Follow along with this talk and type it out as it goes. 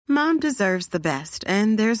Mom deserves the best,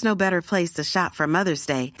 and there's no better place to shop for Mother's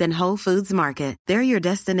Day than Whole Foods Market. They're your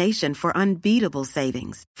destination for unbeatable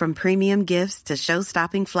savings, from premium gifts to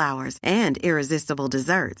show-stopping flowers and irresistible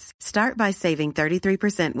desserts. Start by saving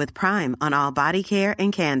 33% with Prime on all body care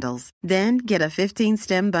and candles. Then get a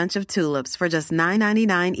 15-stem bunch of tulips for just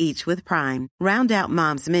 $9.99 each with Prime. Round out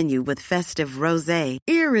Mom's menu with festive rosé,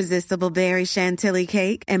 irresistible berry chantilly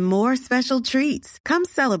cake, and more special treats. Come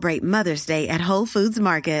celebrate Mother's Day at Whole Foods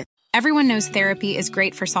Market. Everyone knows therapy is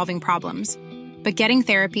great for solving problems, but getting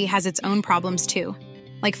therapy has its own problems too,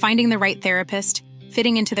 like finding the right therapist,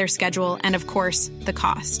 fitting into their schedule, and of course, the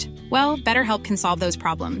cost. Well, BetterHelp can solve those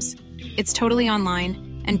problems. It's totally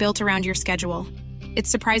online and built around your schedule. It's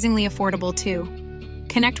surprisingly affordable too.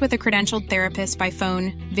 Connect with a credentialed therapist by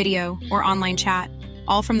phone, video, or online chat,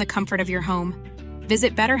 all from the comfort of your home.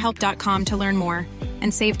 Visit BetterHelp.com to learn more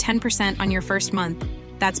and save 10% on your first month.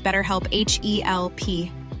 That's BetterHelp,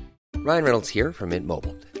 H-E-L-P. Ryan Reynolds here from Mint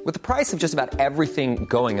Mobile. With the price of just about everything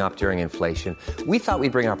going up during inflation, we thought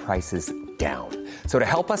we'd bring our prices down. So to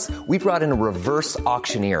help us, we brought in a reverse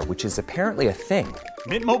auctioneer, which is apparently a thing.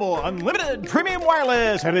 Mint Mobile Unlimited Premium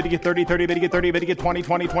Wireless. How to get 30, 30, how to get 30, how to get 20,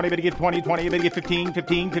 20, 20, how to get 20, 20, how to get 15,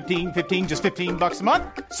 15, 15, 15, just $15 a month?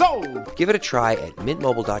 Sold! Give it a try at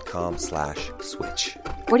mintmobile.com/switch.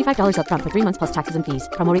 $45 up front for 3 months plus taxes and fees.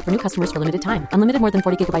 Promo rate for new customers for limited time. Unlimited more than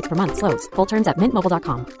 40 gigabytes per month. Slows full terms at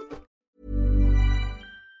mintmobile.com.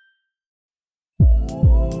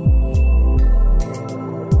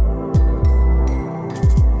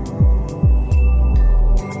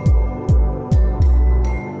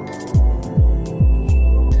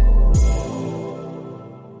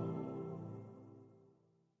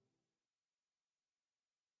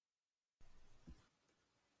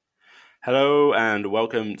 Hello and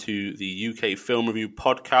welcome to the UK Film Review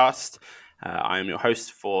Podcast. I am your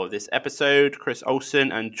host for this episode, Chris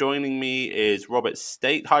Olsen, and joining me is Robert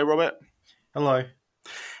State. Hi, Robert. Hello.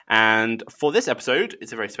 And for this episode,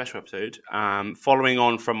 it's a very special episode. Following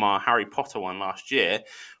on from our Harry Potter one last year,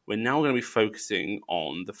 we're now going to be focusing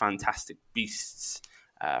on the Fantastic Beasts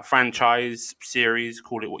franchise, series,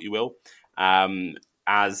 call it what you will.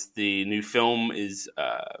 As the new film is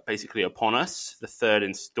basically upon us, the third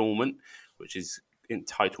installment, which is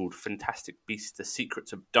entitled Fantastic Beasts: The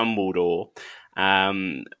Secrets of Dumbledore.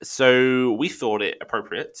 So we thought it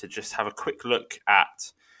appropriate to just have a quick look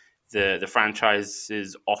at the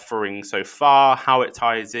franchise's offering so far, how it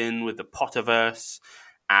ties in with the Potterverse,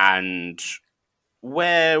 and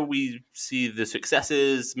where we see the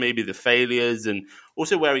successes, maybe the failures, and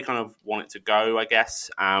also where we kind of want it to go, I guess,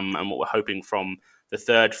 and what we're hoping from the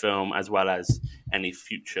third film, as well as any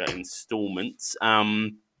future installments.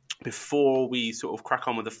 Before we sort of crack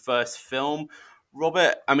on with the first film,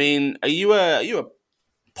 Robert, I mean, are you a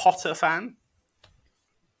Potter fan?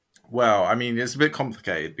 Well, I mean, it's a bit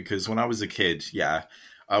complicated because when I was a kid, I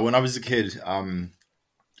saw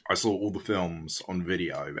all the films on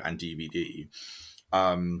video and DVD.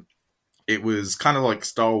 It was kind of like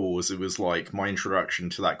Star Wars. It was like my introduction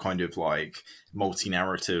to that kind of like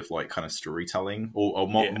multi-narrative, like kind of storytelling, or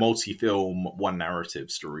multi-film, one narrative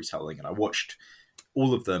storytelling. And I watched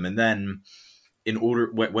all of them. And then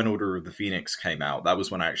when Order of the Phoenix came out, that was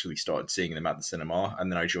when I actually started seeing them at the cinema. And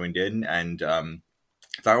then I joined in. And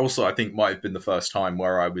that also, I think, might have been the first time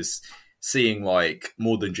where I was seeing like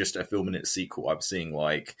more than just a film and its sequel. I was seeing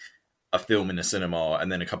like a film in a cinema,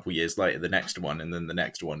 and then a couple of years later, the next one, and then the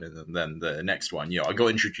next one, and then the next one. You know, I got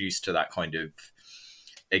introduced to that kind of,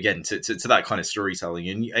 again, to that kind of storytelling,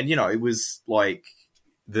 and you know, it was like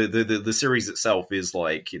the series itself is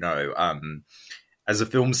like, you know, as a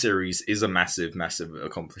film series is a massive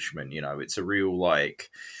accomplishment. You know, it's a real like.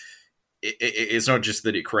 It's not just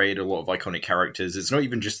that it created a lot of iconic characters. It's not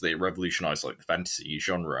even just that it revolutionized like the fantasy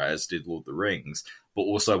genre, as did Lord of the Rings, but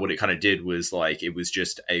also what it kind of did was like it was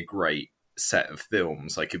just a great set of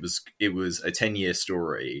films. Like it was a 10-year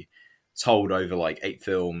story told over like 8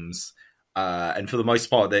 films, and for the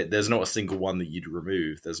most part, there's not a single one that you'd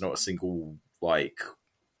remove. There's not a single like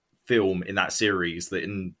film in that series that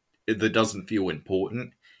doesn't feel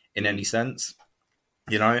important in any sense.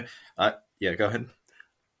 You know, yeah. Go ahead.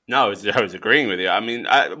 No, I was agreeing with you. I mean,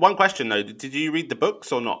 one question though: did you read the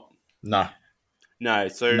books or not? No.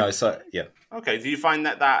 So yeah. Okay. Do you find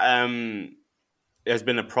that has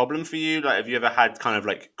been a problem for you? Like, have you ever had kind of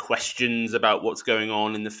like questions about what's going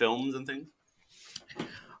on in the films and things?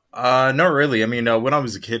 Not really. I mean, when I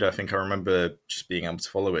was a kid, I think I remember just being able to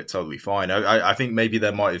follow it totally fine. I think maybe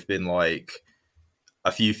there might have been like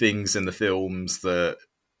a few things in the films that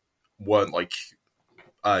weren't like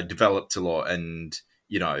developed a lot, and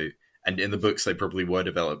you know, and in the books they probably were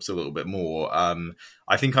developed a little bit more.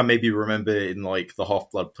 I think I maybe remember in like the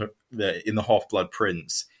Half-Blood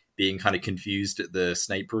Prince being kind of confused at the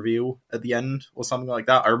Snape reveal at the end or something like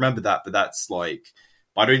that. I remember that, but that's like,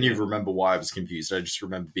 I don't even remember why I was confused. I just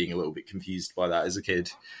remember being a little bit confused by that as a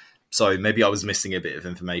kid. So maybe I was missing a bit of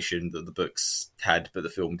information that the books had, but the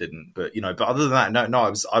film didn't. But but other than that, no, I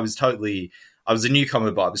was a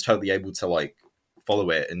newcomer, but I was totally able to like follow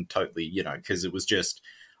it and totally, because it was just,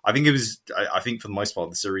 I think for the most part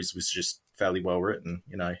the series was just fairly well written,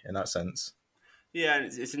 in that sense. Yeah, and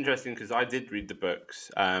it's interesting because I did read the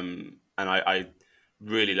books, and I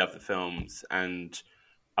really love the films, and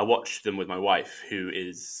I watched them with my wife, who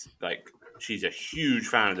is like, she's a huge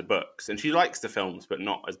fan of the books, and she likes the films, but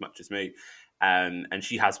not as much as me. And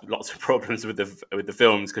she has lots of problems with the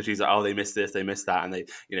films because she's like, oh, they missed this, they missed that, and they,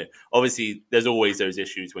 obviously there's always those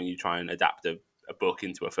issues when you try and adapt a book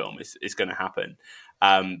into a film. It's going to happen.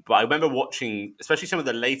 But I remember watching, especially some of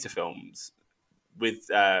the later films with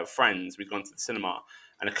friends. We'd gone to the cinema,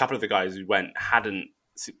 and a couple of the guys who went hadn't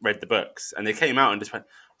read the books, and they came out and just went,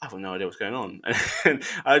 I have no idea what's going on. And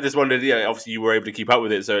I just wondered, obviously you were able to keep up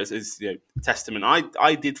with it, so it's testament.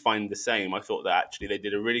 I did find the same. I thought that actually they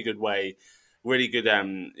did a really good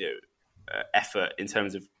effort in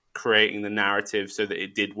terms of creating the narrative so that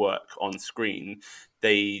it did work on screen.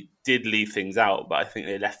 They did leave things out, but I think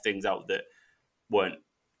they left things out that weren't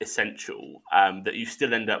essential, that you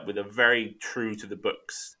still end up with a very true to the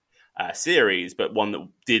books series, but one that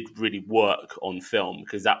did really work on film,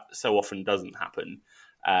 because that so often doesn't happen.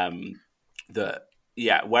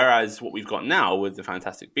 Whereas what we've got now with the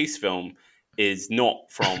Fantastic Beasts film is not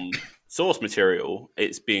from source material.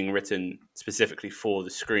 It's being written specifically for the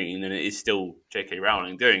screen, and it is still J.K.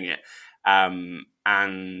 Rowling doing it.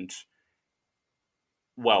 And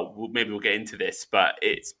well, maybe we'll get into this, but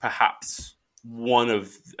it's perhaps one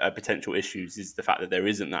of potential issues is the fact that there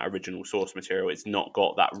isn't that original source material. It's not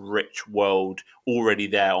got that rich world already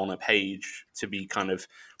there on a page to be kind of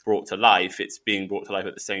brought to life. It's being brought to life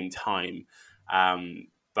at the same time.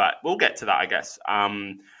 But we'll get to that, I guess.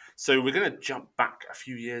 So we're going to jump back a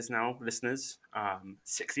few years now, listeners.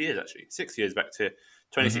 6 years, actually. 6 years back to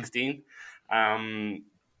 2016.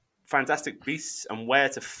 Fantastic Beasts and Where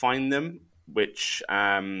to Find Them, which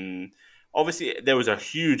obviously there was a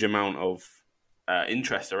huge amount of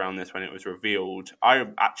interest around this when it was revealed. I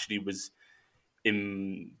actually was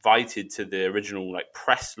invited to the original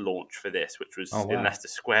press launch for this, which was in Leicester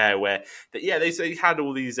Square, where they had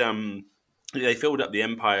all these they filled up the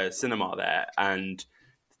Empire Cinema there, and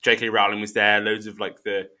J.K. Rowling was there. Loads of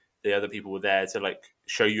the other people were there to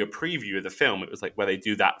show you a preview of the film. It was where they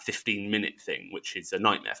do that 15-minute thing, which is a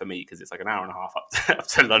nightmare for me because it's an hour and a half up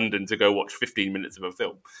to London to go watch 15 minutes of a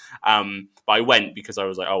film. But I went because I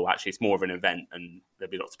was actually it's more of an event and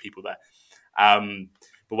there'll be lots of people there.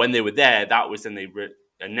 But when they were there, that was when they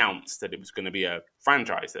announced that it was going to be a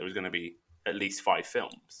franchise, that it was going to be at least 5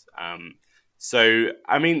 films. So,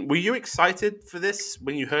 I mean, were you excited for this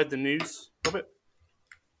when you heard the news, Robert?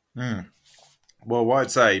 Well, what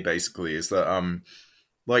I'd say basically is that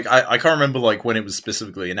I can't remember when it was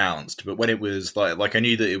specifically announced, but when it was I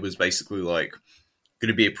knew that it was basically going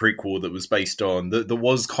to be a prequel that was based on that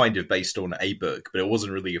was kind of based on a book, but it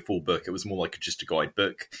wasn't really a full book. It was more just a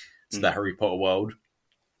guidebook to the Harry Potter world,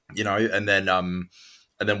 and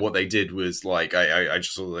then what they did was I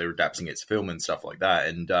just saw they were adapting it to film and stuff like that,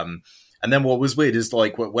 and then what was weird is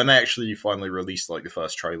when they actually finally released the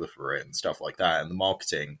first trailer for it and stuff like that, and the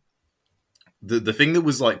marketing, the thing that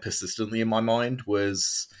was persistently in my mind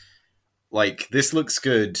was this looks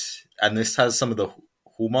good and this has some of the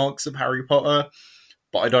hallmarks of Harry Potter,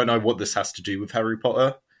 but I don't know what this has to do with Harry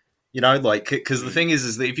Potter, because the thing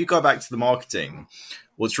is that if you go back to the marketing,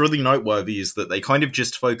 what's really noteworthy is that they kind of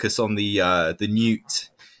just focus on the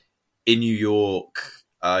Newt in New York.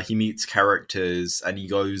 He meets characters and he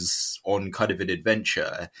goes on kind of an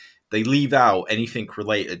adventure. They leave out anything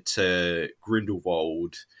related to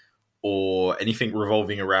Grindelwald or anything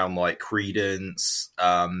revolving around Credence.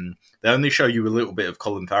 They only show you a little bit of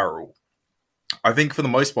Colin Farrell. I think for the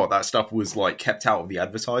most part that stuff was kept out of the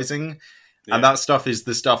advertising, and that stuff is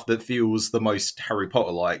the stuff that feels the most Harry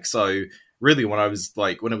Potter like. So really, when I was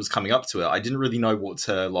when it was coming up to it, I didn't really know what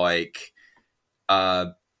to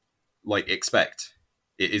expect.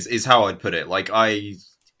 Is how I'd put it.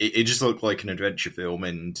 It just looked like an adventure film,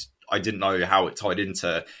 and I didn't know how it tied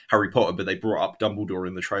into Harry Potter, but they brought up Dumbledore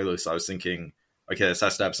in the trailer, so I was thinking, okay, this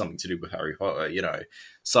has to have something to do with Harry Potter,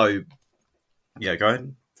 So, yeah, go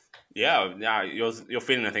ahead. Yeah, your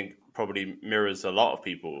feeling, I think, probably mirrors a lot of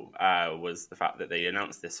people was the fact that they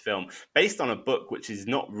announced this film based on a book, which is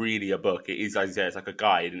not really a book. It is, as I say, it's like a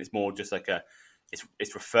guide, and it's more just like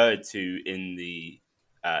it's referred to in the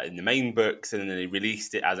main books, and then they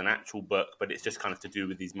released it as an actual book, but it's just kind of to do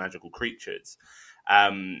with these magical creatures.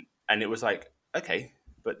 And it was like, okay,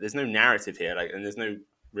 but there's no narrative here, like, and there's no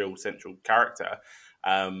real central character.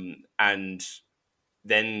 And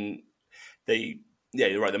then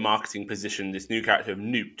you're right, the marketing positioned this new character of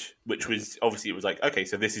Newt, which was obviously, it was like, okay,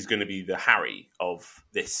 so this is going to be the Harry of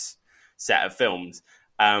this set of films.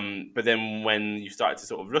 But then when you started to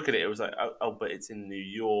sort of look at it, it was like, oh, but it's in New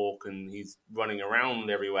York and he's running around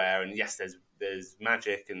everywhere. And yes, there's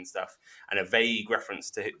magic and stuff, and a vague reference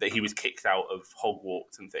to that he was kicked out of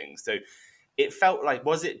Hogwarts and things. So it felt like,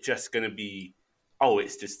 was it just going to be, oh,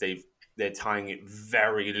 it's just they're tying it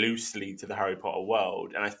very loosely to the Harry Potter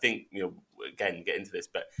world? And I think, again, get into this,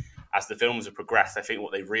 but as the films have progressed, I think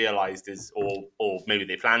what they've realized is, or maybe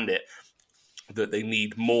they planned it, that they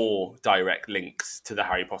need more direct links to the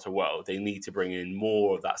Harry Potter world. They need to bring in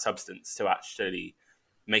more of that substance to actually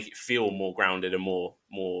make it feel more grounded and more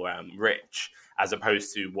rich, as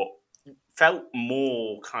opposed to what felt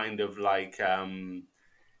more kind of like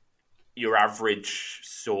your average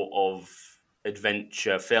sort of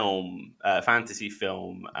adventure film, fantasy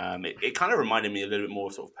film. It kind of reminded me a little bit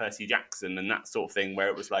more sort of Percy Jackson and that sort of thing, where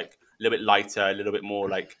it was like a little bit lighter, a little bit more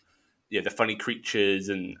like the funny creatures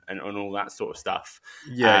and all that sort of stuff.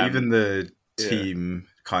 Yeah, even the team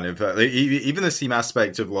kind of even the team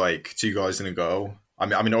aspect of like two guys and a girl. I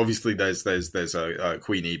mean, obviously there's a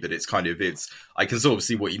Queenie, but it's I can sort of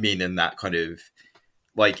see what you mean in that kind of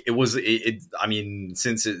like I mean,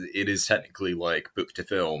 since it is technically like book to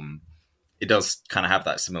film, it does kind of have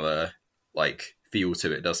that similar like feel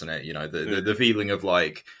to it, doesn't it? The feeling of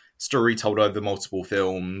like story told over multiple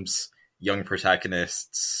films, young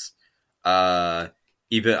protagonists.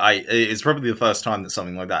 It's probably the first time that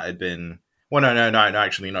something like that had been. Well, no,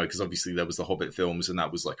 actually no, because obviously there was the Hobbit films, and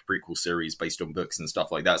that was like a prequel series based on books and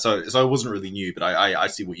stuff like that. So it wasn't really new, but I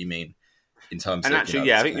see what you mean in terms of. And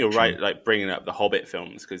actually, I think you're right, like bringing up the Hobbit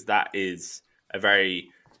films, because that is a very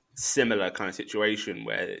similar kind of situation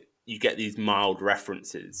where you get these mild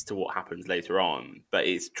references to what happens later on, but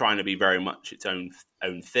it's trying to be very much its own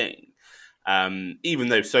thing. Even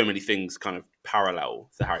though so many things kind of parallel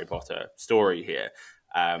the Harry Potter story here,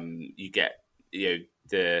 you get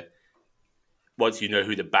once you know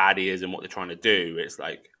who the baddie is and what they're trying to do, it's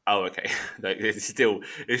like, oh, okay, like it's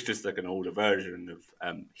just like an older version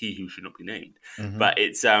of He Who Should Not Be Named. Mm-hmm. But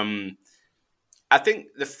it's I think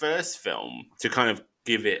the first film, to kind of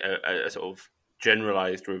give it a sort of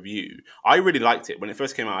generalized review, I really liked it when it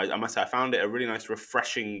first came out. I must say, I found it a really nice,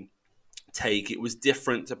 refreshing take. It was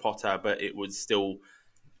different to Potter, but it was still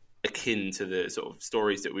akin to the sort of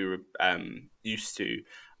stories that we were used to.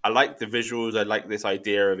 I like the visuals. I like this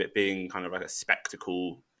idea of it being kind of like a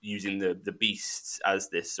spectacle, using the beasts as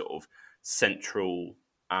this sort of central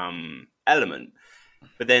element.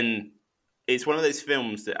 But then it's one of those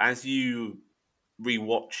films that as you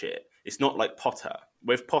rewatch it, it's not like Potter.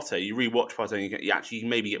 With Potter, you rewatch Potter and you actually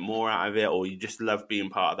maybe get more out of it, or you just love being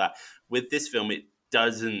part of that. With this film, it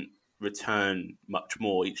doesn't return much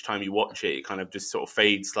more. Each time you watch it, it kind of just sort of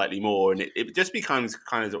fades slightly more, and it just becomes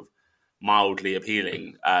kind of, sort of mildly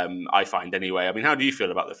appealing, I find anyway. I mean, how do you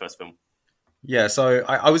feel about the first film? Yeah, so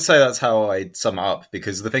I would say that's how I'd sum it up,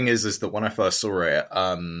 because the thing is that when I first saw it,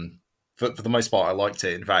 for the most part, I liked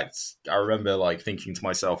it. In fact, I remember like thinking to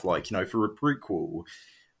myself, like, for a prequel,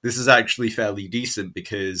 this is actually fairly decent,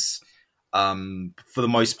 because for the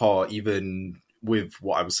most part, even with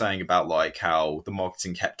what I was saying about like how the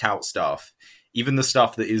marketing kept out stuff, even the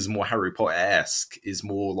stuff that is more Harry Potter-esque is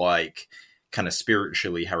more like kind of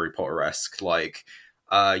spiritually Harry Potter-esque. Like,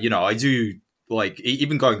 I do, like,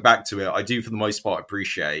 even going back to it, I do for the most part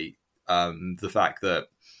appreciate the fact that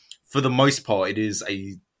for the most part it is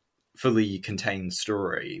a fully contained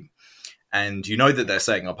story, and that they're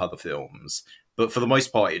setting up other films, but for the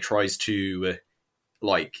most part it tries to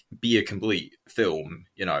like be a complete film,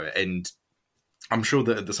 and I'm sure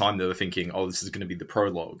that at the time they were thinking, oh, this is going to be the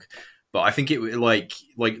prologue, but I think it like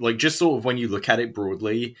just sort of when you look at it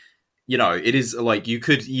broadly, it is like you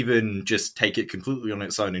could even just take it completely on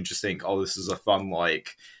its own and just think, oh, this is a fun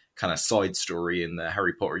like kind of side story in the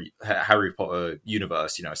Harry Potter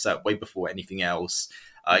universe, set way before anything else.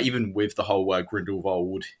 Even with the whole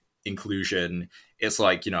Grindelwald inclusion, it's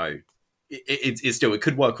like, it still, it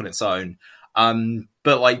could work on its own.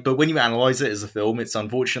 But when you analyze it as a film, it's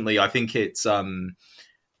unfortunately, I think it's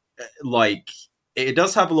like it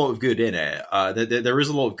does have a lot of good in it. There is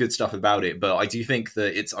a lot of good stuff about it, but I do think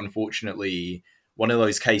that it's unfortunately one of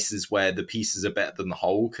those cases where the pieces are better than the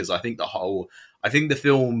whole, because I think the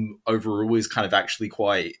film overall is kind of actually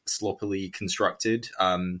quite sloppily constructed.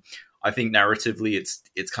 I think narratively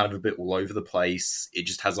it's kind of a bit all over the place. It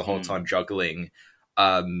just has a hard time juggling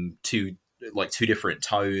two different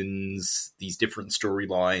tones, these different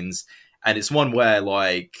storylines, and it's one where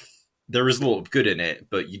like there is a lot of good in it,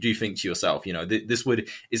 but you do think to yourself, you know,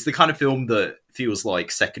 it's the kind of film that feels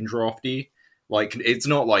like second drafty. Like, it's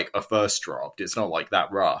not like a first draft, it's not like that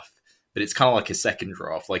rough, but it's kind of like a second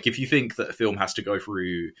draft. Like, if you think that a film has to go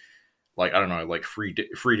through, like, I don't know, like three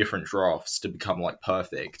different drafts to become like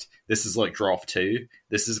perfect, this is like draft 2.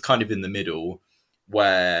 This is kind of in the middle,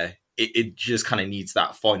 where it just kind of needs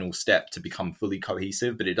that final step to become fully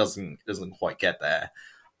cohesive, but it doesn't quite get there.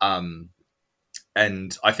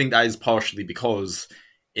 And I think that is partially because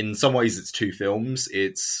in some ways it's 2 films.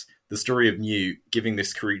 It's the story of Newt giving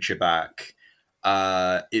this creature back,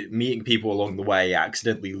 meeting people along the way,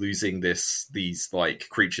 accidentally losing these like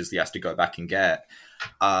creatures he has to go back and get.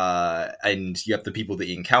 And you have the people that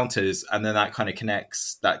he encounters, and then that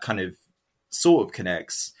kind of sort of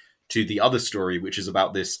connects to the other story, which is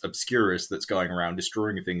about this Obscurus that's going around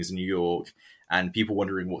destroying things in New York, and people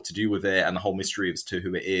wondering what to do with it, and the whole mystery as to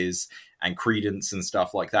who it is, and Credence and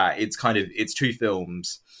stuff like that. It's 2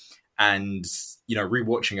 films, and, you know,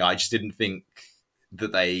 rewatching it, I just didn't think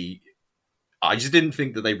that they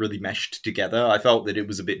really meshed together. I felt that it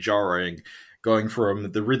was a bit jarring, going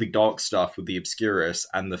from the really dark stuff with the Obscurus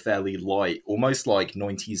and the fairly light, almost like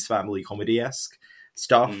 90s family comedy-esque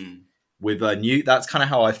stuff with Newt. That's kind of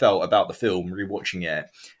how I felt about the film, rewatching it.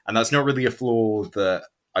 And that's not really a flaw that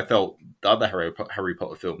I felt the other Harry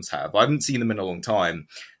Potter films have. I haven't seen them in a long time,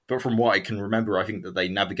 but from what I can remember, I think that they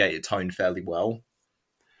navigated tone fairly well.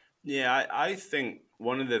 Yeah, I think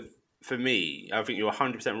for me, I think you're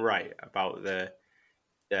 100% right about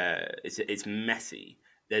it's messy.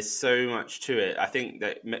 There's so much to it. I think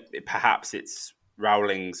that perhaps it's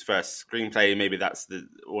Rowling's first screenplay. Maybe that's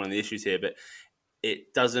one of the issues here, but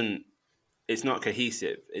it's not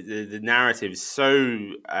cohesive. The narrative is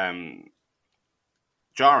so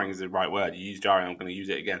jarring is the right word. You use jarring, I'm going to use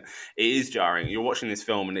it again. It is jarring. You're watching this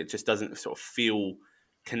film and it just doesn't sort of feel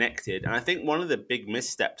connected. And I think one of the big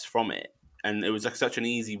missteps from it, and it was like such an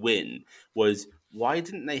easy win, was why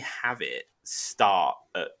didn't they have it start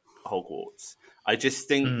at Hogwarts? I just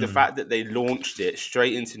think the fact that they launched it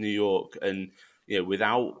straight into New York, and, you know,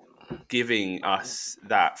 without giving us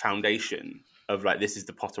that foundation of like, this is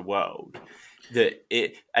the Potter world,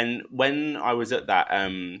 and when I was at that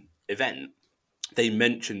event, they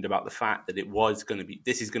mentioned about the fact that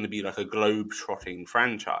this is going to be like a globe-trotting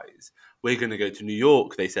franchise. We're going to go to New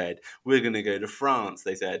York, they said. We're going to go to France,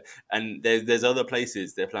 they said. And there's other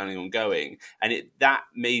places they're planning on going. And that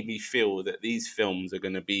made me feel that these films are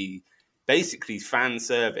going to be basically fan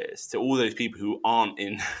service to all those people who aren't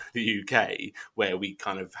in the UK, where we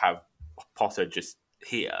kind of have Potter just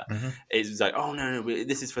here. Mm-hmm. It's like, oh, no,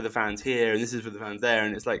 this is for the fans here, and this is for the fans there.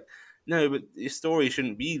 And it's like, no, but your story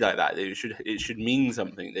shouldn't be like that. It should mean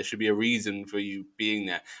something. There should be a reason for you being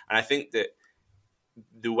there. And I think that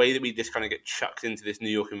the way that we just kind of get chucked into this New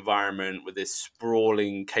York environment with this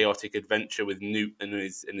sprawling, chaotic adventure with Newt and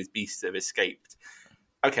his beasts that have escaped,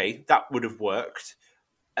 okay, that would have worked.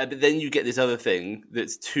 But then you get this other thing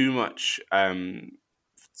that's too much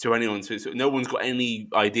to anyone. So no one's got any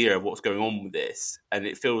idea of what's going on with this, and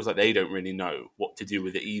it feels like they don't really know what to do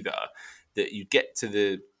with it either. That you get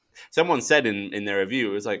to someone said in their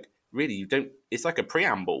review, it was like, really, you don't. It's like a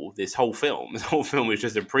preamble. This whole film is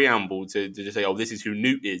just a preamble to just say, oh, this is who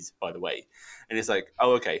Newt is, by the way. And it's like,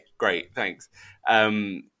 oh, okay, great, thanks.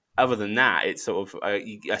 Other than that, it's sort of,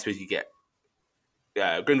 I suppose you get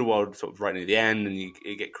Grindelwald sort of right near the end, and you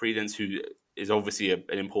get Credence, who is obviously an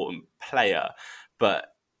important player,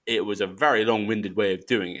 but it was a very long-winded way of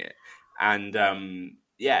doing it. And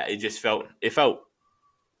it felt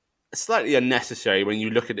slightly unnecessary when you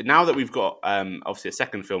look at it. Now that we've got obviously a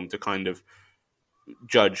second film to kind of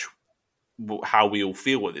judge how we all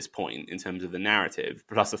feel at this point in terms of the narrative,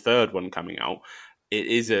 plus a third one coming out,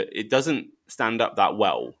 it doesn't stand up that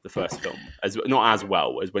well, the first film, not as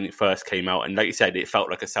well as when it first came out. And like you said, it felt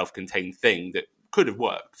like a self-contained thing that could have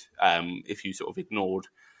worked if you sort of ignored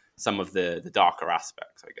some of the darker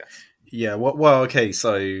aspects, I guess. Yeah, well, okay,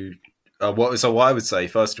 so what I would say,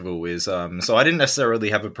 first of all, is so I didn't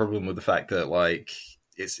necessarily have a problem with the fact that like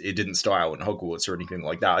it didn't start out in Hogwarts or anything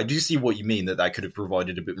like that. I do see what you mean, that could have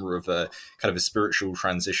provided a bit more of a kind of a spiritual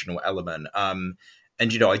transitional element.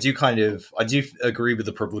 And, you know, I do agree with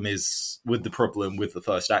the problem with the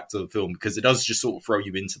first act of the film, because it does just sort of throw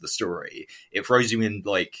you into the story. It throws you in,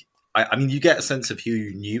 like, I mean, you get a sense of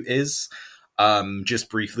who Newt is. just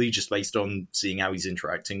briefly, just based on seeing how he's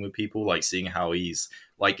interacting with people, like seeing how he's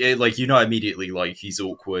like you know immediately like he's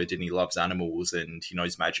awkward and he loves animals and he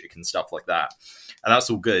knows magic and stuff like that, and that's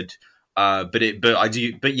all good. The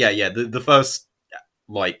first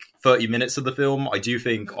like 30 minutes of the film I do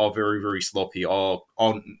think are very, very sloppy,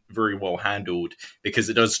 aren't very well handled, because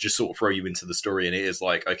it does just sort of throw you into the story, and it is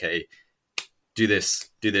like, okay, do this,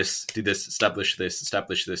 establish this,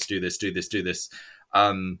 do this.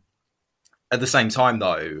 At the same time,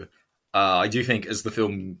 though, I do think as the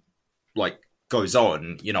film like goes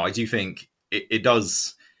on, you know, I do think it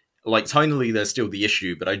does, like, tonally there's still the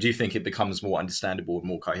issue, but I do think it becomes more understandable and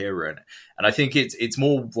more coherent. And I think it's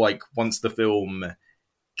more like once the film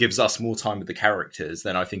gives us more time with the characters,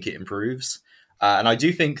 then I think it improves. And I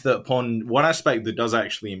do think that upon one aspect that does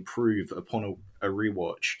actually improve upon a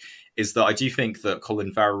rewatch is that I do think that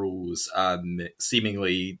Colin Farrell's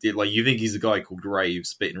seemingly, like, you think he's a guy called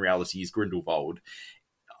Graves, but in reality he's Grindelwald.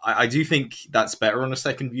 I do think that's better on a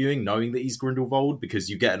second viewing, knowing that he's Grindelwald, because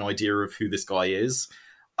you get an idea of who this guy is.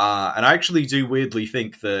 And I actually do weirdly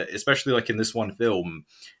think that, especially like in this one film,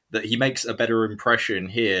 that he makes a better impression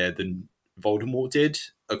here than Voldemort did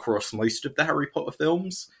across most of the Harry Potter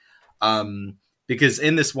films. Because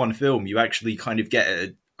in this one film, you actually kind of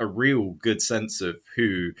get a real good sense of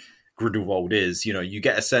who Grindelwald is. You know, you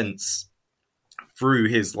get a sense through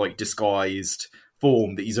his like disguised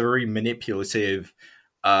form that he's a very manipulative,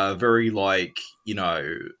 very like, you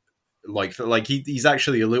know, like he's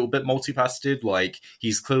actually a little bit multifaceted. Like,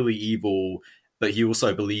 he's clearly evil, but he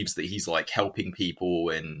also believes that he's like helping people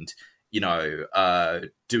and, you know,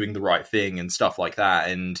 doing the right thing and stuff like that.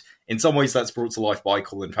 And in some ways that's brought to life by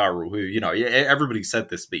Colin Farrell, who, you know, everybody said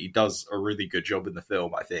this, but he does a really good job in the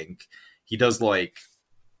film. I think he does, like,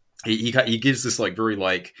 he gives this like very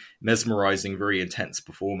like mesmerizing, very intense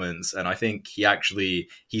performance, and I think he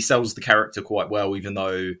sells the character quite well, even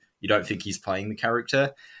though you don't think he's playing the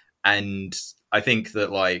character. And I think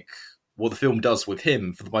that like what the film does with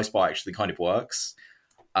him for the most part actually kind of works.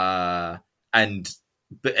 But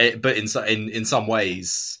in some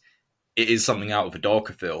ways it is something out of a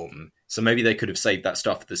darker film, so maybe they could have saved that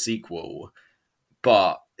stuff for the sequel,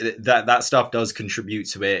 but that stuff does contribute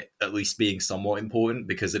to it at least being somewhat important,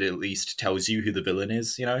 because it at least tells you who the villain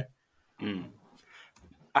is, you know.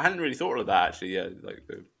 I hadn't really thought of that, actually. Yeah, like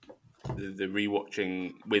the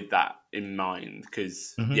rewatching with that in mind,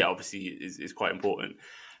 because yeah, obviously is quite important.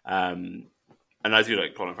 And I do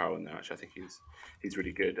like Colin Farrell in there. Actually, I think he's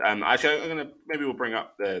really good. Actually, maybe we'll bring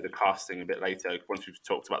up the casting a bit later once we've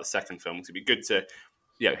talked about the second film. It'd be good to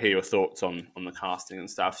hear your thoughts on the casting and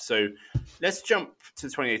stuff. So let's jump to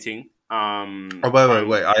 2018. Wait.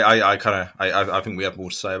 I think we have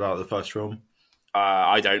more to say about the first film.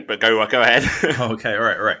 I don't, but go ahead. Okay,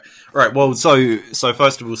 all right. Well, so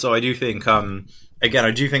first of all, so I do think, again,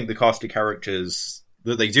 I do think the cast of characters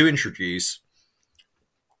that they do introduce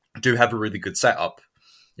do have a really good setup.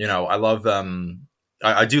 You know, I love,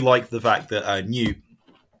 I do like the fact that Newt,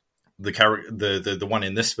 the character, the one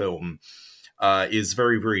in this film, is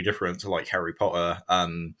very, very different to like Harry Potter.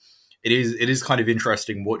 It is kind of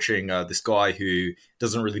interesting watching this guy who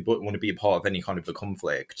doesn't really want to be a part of any kind of a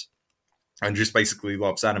conflict and just basically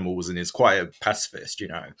loves animals and is quite a pacifist, you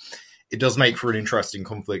know. It does make for an interesting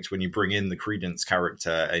conflict when you bring in the Credence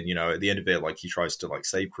character, and, you know, at the end of it, like, he tries to like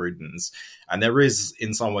save Credence, and there is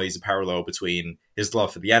in some ways a parallel between his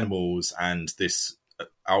love for the animals and this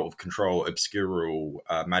out of control, obscural,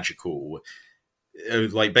 magical,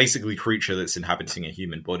 like basically creature that's inhabiting a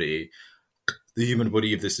human body, the human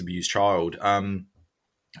body of this abused child.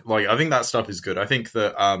 Like, I think that stuff is good. I think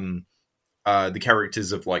that the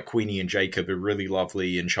characters of like Queenie and Jacob are really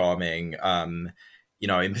lovely and charming. You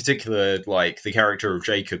know, in particular, like the character of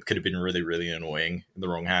Jacob could have been really, really annoying in the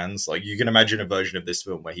wrong hands. Like, you can imagine a version of this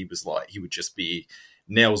film where he would just be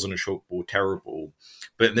nails on a chalkboard, terrible.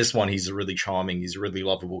 But in this one, he's a really charming, he's a really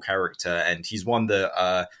lovable character, and he's one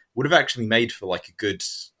that would have actually made for like a good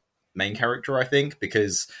main character, I think,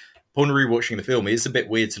 because upon rewatching the film, it's a bit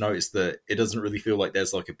weird to notice that it doesn't really feel like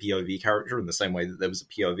there's like a POV character in the same way that there was a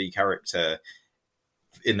POV character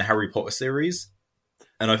in the Harry Potter series.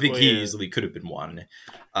 And I think he easily could have been one,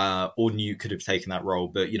 or Newt could have taken that role.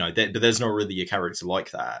 But, you know, but there's not really a character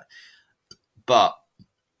like that. But,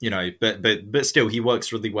 you know, but still, he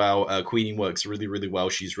works really well. Queenie works really, really well.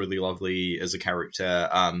 She's really lovely as a character.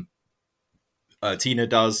 Tina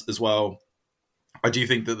does as well. I do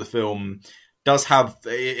think that the film does have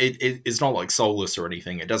it's not like soulless or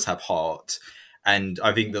anything. It does have heart, and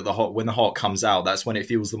I think that when the heart comes out, that's when it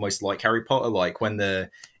feels the most like Harry Potter. Like when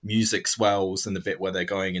the music swells and the bit where they're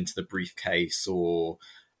going into the briefcase, or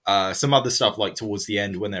Some other stuff, like towards the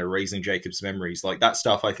end when they're erasing Jacob's memories, like that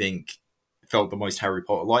stuff, I think felt the most Harry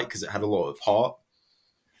Potter-like because it had a lot of heart.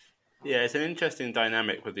 Yeah, it's an interesting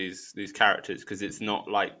dynamic with these characters because it's not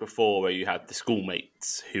like before where you had the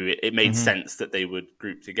schoolmates who it made sense that they would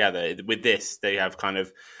group together. With this, they have kind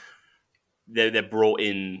of they're brought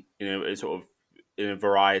in, sort of in a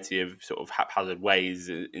variety of sort of haphazard ways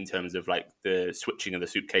in terms of like the switching of the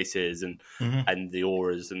suitcases and the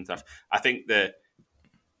auras and stuff. I think the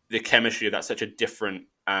chemistry of that's such a different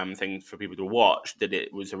thing for people to watch that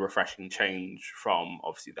it was a refreshing change from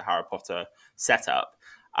obviously the Harry Potter setup.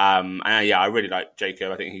 And I really like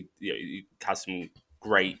Jacob. I think he has some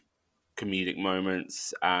great comedic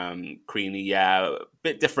moments. Queenie, a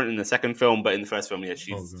bit different in the second film, but in the first film,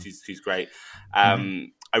 she's great.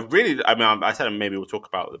 I said maybe we'll talk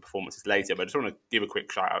about the performances later, but I just want to give a quick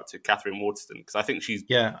shout out to Catherine Waterston because I think she's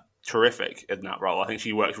terrific in that role. I think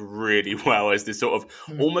she works really well as this sort of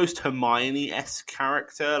almost Hermione-esque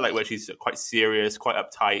character, like where she's quite serious, quite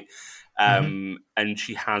uptight, and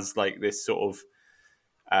she has like this sort of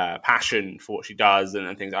passion for what she does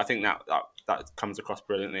and things. I think that comes across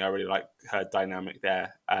brilliantly. I really like her dynamic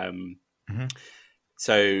there.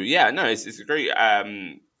 So it's a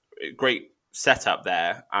great setup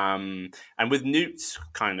there. And with Newt's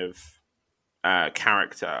kind of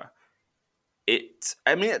character, at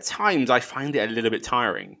times I find it a little bit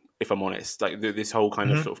tiring, if I'm honest. Like this whole kind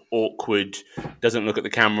of sort of awkward, doesn't look at the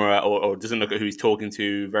camera or doesn't look at who he's talking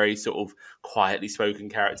to, very sort of quietly spoken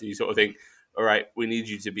character. You sort of think, all right, we need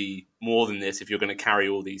you to be more than this if you're going to carry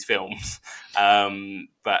all these films.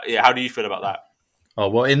 But yeah, how do you feel about that? Oh,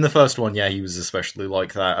 well, in the first one, he was especially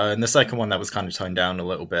like that. In the second one, that was kind of toned down a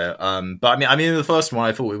little bit. But I mean, in the first one,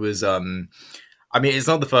 I thought it was, it's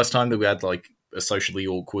not the first time that we had like a socially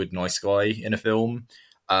awkward nice guy in a film,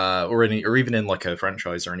 or even in like a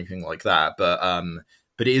franchise or anything like that.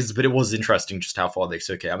 But it was interesting just how far they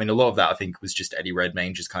took it. I mean, a lot of that I think was just Eddie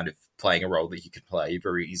Redmayne just kind of playing a role that he could play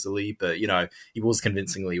very easily. But he was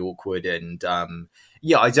convincingly awkward, and I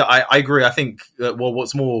agree. I think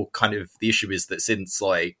what's more kind of the issue is that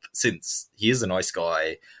since he is a nice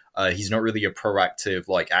guy, he's not really a proactive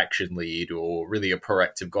like action lead or really a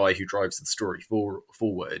proactive guy who drives the story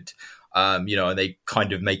forward. And they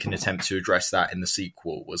kind of make an attempt to address that in the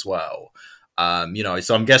sequel as well.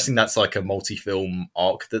 So I'm guessing that's like a multi-film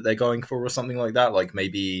arc that they're going for or something like that. Like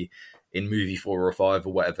maybe in movie 4 or 5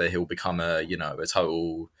 or whatever, he'll become a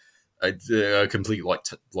total, a complete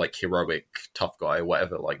like heroic tough guy or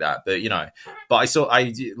whatever like that. But I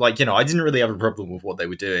didn't really have a problem with what they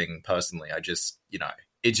were doing personally. I just,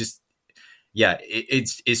 it's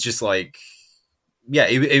just like,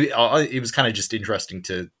 it was kind of just interesting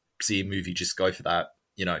to see a movie just go for that.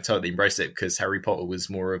 Totally embrace it because Harry Potter was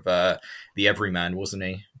more of the everyman, wasn't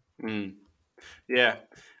he? Yeah.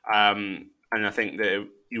 And I think that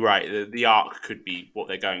you're right. The arc could be what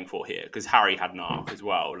they're going for here because Harry had an arc as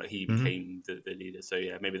well. Like he became the leader. So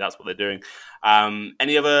yeah, maybe that's what they're doing.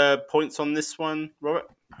 Any other points on this one, Robert?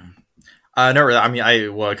 No, really. I mean,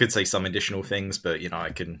 I could say some additional things, but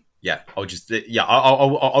I can. Yeah, I'll just leave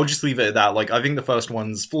it at that. Like, I think the first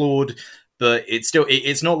one's flawed. But it's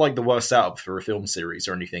not like the worst setup for a film series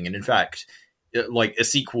or anything. And in fact, like a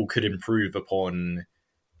sequel could improve upon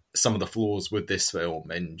some of the flaws with this film.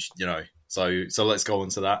 And, so let's go on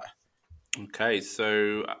to that. Okay.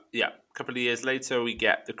 So, a couple of years later, we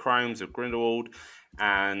get The Crimes of Grindelwald.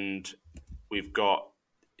 And we've got,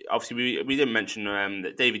 obviously, we didn't mention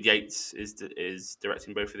that David Yates is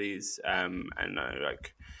directing both of these. And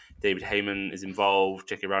David Heyman is involved,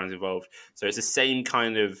 J.K. Rowling's involved. So it's the same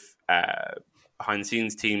kind of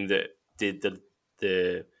behind-the-scenes team that did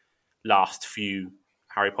the last few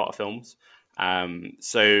Harry Potter films.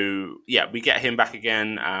 We get him back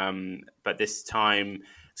again, but this time...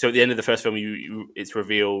 So at the end of the first film, it's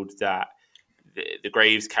revealed that the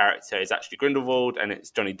Graves character is actually Grindelwald, and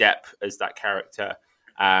it's Johnny Depp as that character.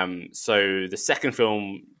 So the second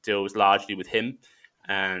film deals largely with him,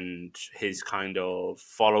 and his kind of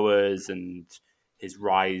followers and his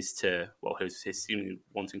rise to, his seemingly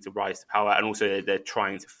wanting to rise to power. And also they're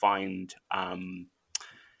trying to find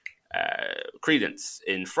credence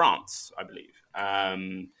in France, I believe.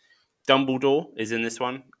 Dumbledore is in this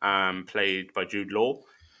one, played by Jude Law,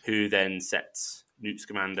 who then sets Newt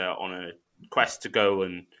Scamander on a quest to go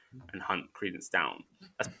and hunt credence down.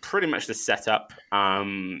 That's pretty much the setup.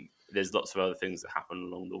 There's lots of other things that happen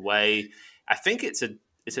along the way. I think it's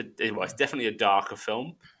definitely a darker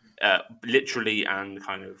film, literally and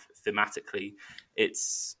kind of thematically.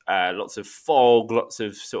 It's lots of fog, lots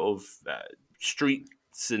of sort of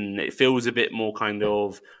streets, and it feels a bit more kind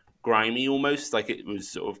of grimy almost. Like it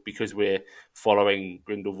was sort of because we're following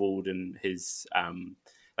Grindelwald and his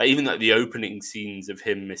like even like the opening scenes of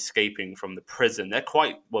him escaping from the prison,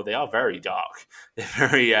 they are very dark.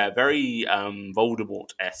 They're very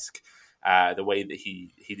Voldemort-esque, the way that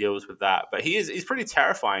he deals with that. But he's pretty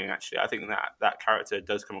terrifying, actually. I think that character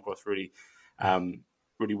does come across really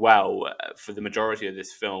really well for the majority of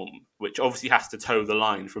this film, which obviously has to toe the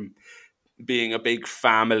line from being a big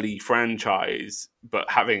family franchise, but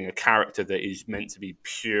having a character that is meant to be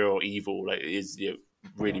pure evil, like it is,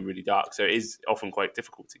 really, really dark. So it is often quite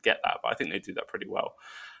difficult to get that, but I think they do that pretty well.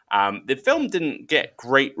 The film didn't get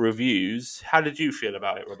great reviews. How did you feel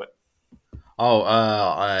about it, Robert?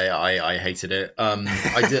 I hated it.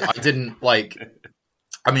 I didn't like.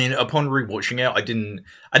 I mean, upon rewatching it,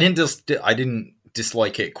 I didn't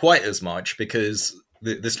dislike it quite as much because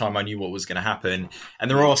this time I knew what was going to happen, and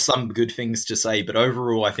there are some good things to say. But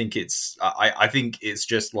overall, I think it's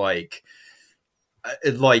just like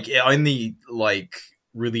it only like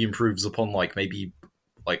really improves upon like maybe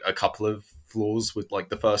like a couple of flaws with like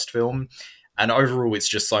the first film, and overall it's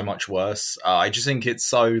just so much worse. I just think it's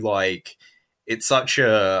so like it's such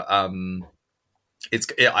a I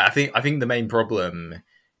think the main problem.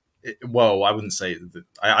 Well, I wouldn't say that.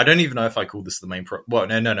 I don't even know if I call this the main problem. Well,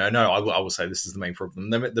 no. I will say this is the main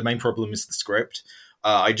problem. The main problem is the script.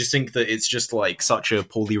 I just think that it's just like such a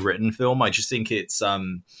poorly written film. I just think it's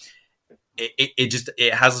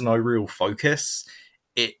it has no real focus.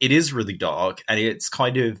 It is really dark, and it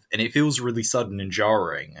feels really sudden and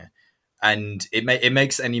jarring, and it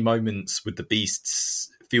makes any moments with the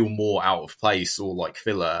beasts feel more out of place or like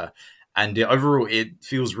filler. And overall, it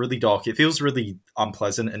feels really dark. It feels really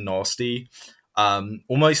unpleasant and nasty. It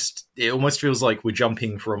almost feels like we're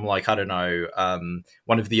jumping from like, I don't know,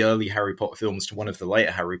 one of the early Harry Potter films to one of the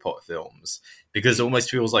later Harry Potter films, because it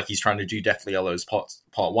almost feels like he's trying to do Deathly Hallows Part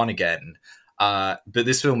 1 again. But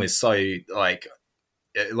this film is so like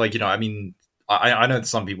I mean, I know that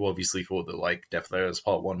some people obviously thought that like Deathly Hallows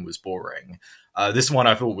Part 1 was boring. This one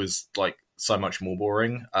I thought was like so much more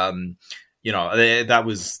boring. That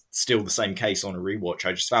was still the same case on a rewatch.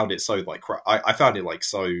 I just found it so like I found it like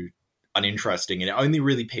so uninteresting, and it only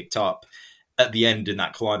really picked up at the end in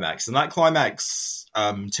that climax. And that climax,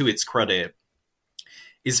 to its credit,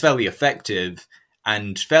 is fairly effective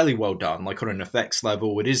and fairly well done. Like on an effects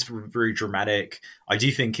level, it is very dramatic. I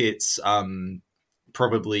do think it's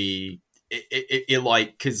probably it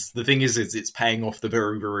like because the thing is it's paying off the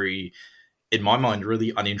very, very, in my mind,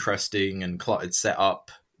 really uninteresting and cluttered setup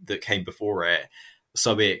that came before it,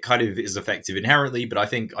 so it kind of is effective inherently. But I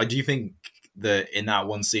do think that in that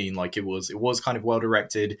one scene, like it was kind of well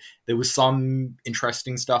directed. There was some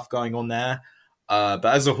interesting stuff going on there, but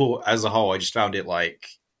as a whole, I just found it like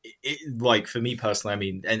for me personally. I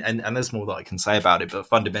mean, and there's more that I can say about it, but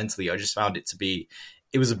fundamentally, I just found it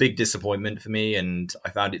was a big disappointment for me, and I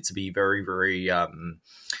found it to be very, very overall,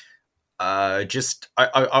 it just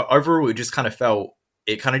kind of felt.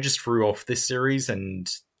 It kind of just threw off this series,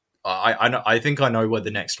 and I think I know where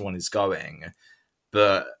the next one is going,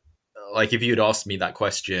 but like if you had asked me that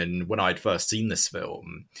question when I'd first seen this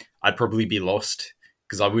film, I'd probably be lost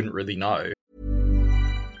because I wouldn't really know.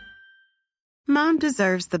 Mom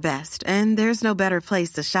deserves the best, and there's no better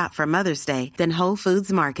place to shop for Mother's Day than Whole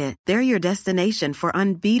Foods Market. They're your destination for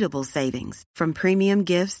unbeatable savings, from premium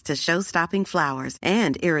gifts to show-stopping flowers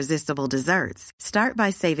and irresistible desserts. Start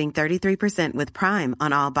by saving 33% with Prime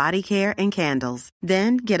on all body care and candles.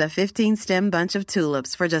 Then get a 15-stem bunch of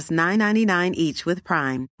tulips for just $9.99 each with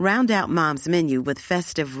Prime. Round out Mom's menu with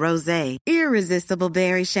festive rosé, irresistible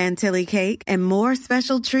berry chantilly cake, and more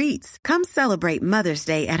special treats. Come celebrate Mother's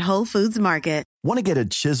Day at Whole Foods Market. Want to get a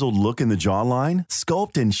chiseled look in the jawline?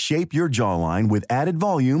 Sculpt and shape your jawline with added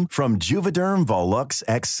volume from Juvederm Volux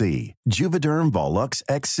XC. Juvederm Volux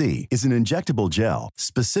XC is an injectable gel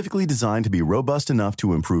specifically designed to be robust enough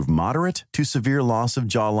to improve moderate to severe loss of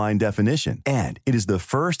jawline definition. And it is the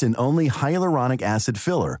first and only hyaluronic acid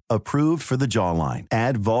filler approved for the jawline.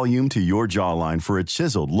 Add volume to your jawline for a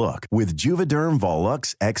chiseled look with Juvederm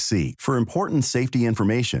Volux XC. For important safety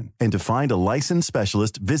information and to find a licensed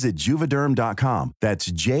specialist, visit Juvederm.com. That's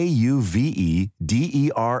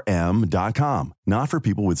Juvederm.com. Not for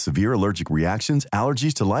people with severe allergic reactions,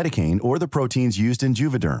 allergies to lidocaine, or the proteins used in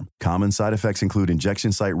Juvederm. Common side effects include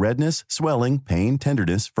injection site redness, swelling, pain,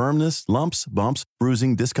 tenderness, firmness, lumps, bumps,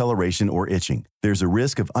 bruising, discoloration, or itching. There's a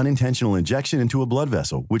risk of unintentional injection into a blood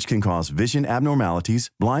vessel, which can cause vision abnormalities,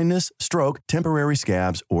 blindness, stroke, temporary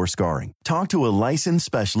scabs, or scarring. Talk to a licensed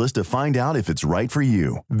specialist to find out if it's right for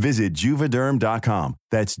you. Visit Juvederm.com.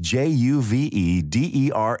 That's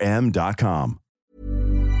Juvederm.com.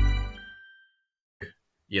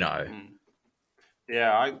 you know.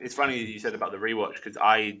 Yeah, it's funny you said about the rewatch, because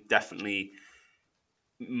I definitely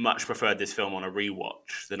much preferred this film on a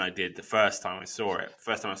rewatch than I did the first time I saw it.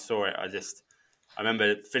 First time I saw it, I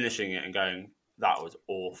remember finishing it and going, that was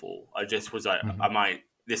awful. I just was like,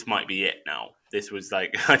 this might be it now. This was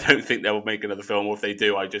like, I don't think they'll make another film, or if they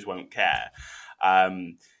do, I just won't care.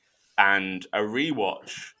 And a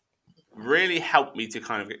rewatch really helped me to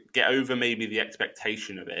kind of get over maybe the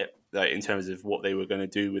expectation of it, like, in terms of what they were going to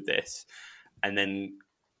do with this, and then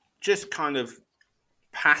just kind of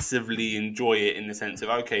passively enjoy it in the sense of,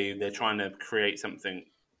 okay, they're trying to create something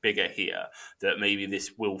bigger here, that maybe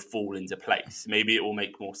this will fall into place. Maybe it will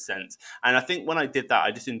make more sense. And I think when I did that,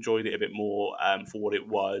 I just enjoyed it a bit more for what it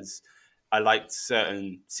was. I liked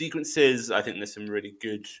certain sequences. I think there's some really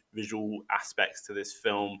good visual aspects to this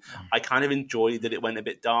film. I kind of enjoyed that it went a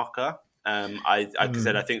bit darker. Like I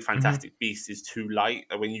said, I think Fantastic Beasts is too light.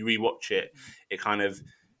 When you rewatch it, it kind of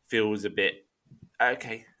feels a bit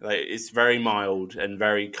okay. Like, it's very mild and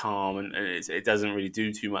very calm, and it doesn't really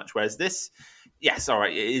do too much. Whereas this, yes, all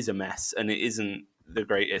right, it is a mess and it isn't the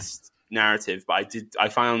greatest narrative, but I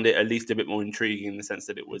found it at least a bit more intriguing in the sense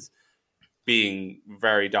that it was being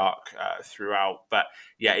very dark throughout. But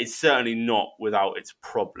yeah, it's certainly not without its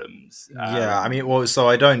problems. Yeah, I mean, well, so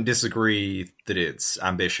I don't disagree that it's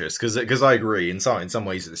ambitious, because I agree in some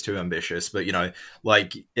ways it's too ambitious. But you know,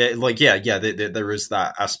 there is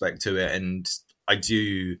that aspect to it, and I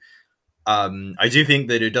do think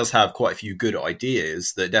that it does have quite a few good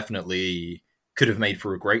ideas that definitely could have made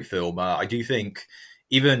for a great film. I do think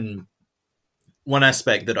even one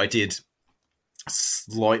aspect that I did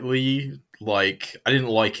slightly like, I didn't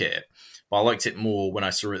like it, but I liked it more when I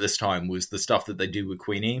saw it this time, was the stuff that they do with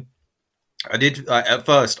Queenie. At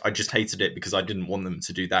first I just hated it because I didn't want them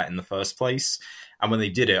to do that in the first place, and when they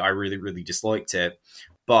did it I really, really disliked it.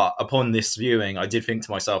 But upon this viewing, I did think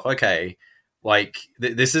to myself, okay, like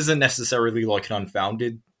this isn't necessarily like an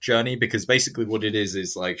unfounded journey, because basically what it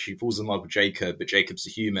is like she falls in love with Jacob, but Jacob's a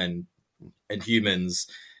human, and humans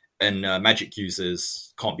and magic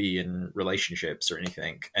users can't be in relationships or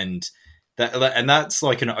anything, and that's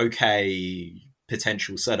like an okay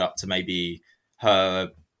potential setup to maybe her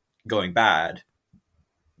going bad.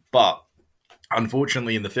 But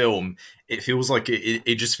unfortunately in the film it feels like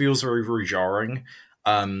it just feels very, very jarring,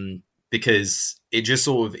 because it just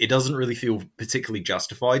sort of, it doesn't really feel particularly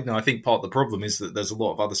justified. And I think part of the problem is that there's a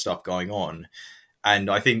lot of other stuff going on, and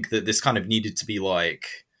I think that this kind of needed to be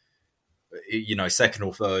like, you know, second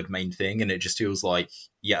or third main thing, and it just feels like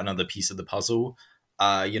yet another piece of the puzzle.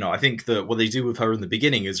 You know, I think that what they do with her in the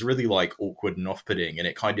beginning is really like awkward and off-putting, and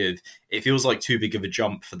it feels like too big of a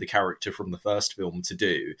jump for the character from the first film to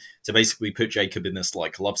do, to basically put Jacob in this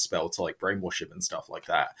like love spell to like brainwash him and stuff like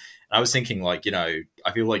that. And I was thinking, like, you know,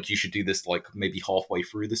 I feel like you should do this like maybe halfway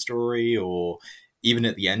through the story, or even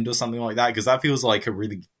at the end or something like that, because that feels like a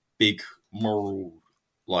really big moral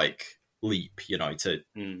like leap, you know, to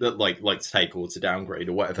like to take, or to downgrade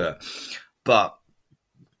or whatever. But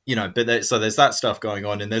you know, so there's that stuff going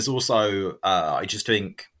on, and there's also I just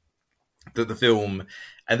think that the film,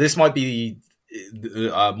 and this might be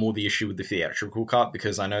more the issue with the theatrical cut,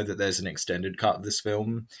 because I know that there's an extended cut of this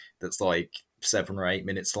film that's like 7 or 8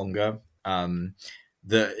 minutes longer.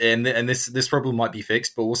 This problem might be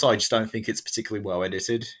fixed, but also I just don't think it's particularly well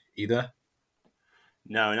edited either.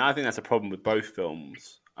 No, and I think that's a problem with both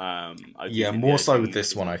films. More so with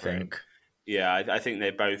this one, I think. Yeah, I think they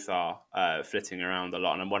both are flitting around a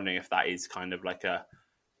lot, and I'm wondering if that is kind of like a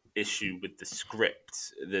issue with the script,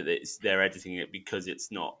 that they're editing it because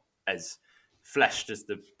it's not as fleshed as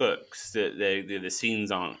the books. The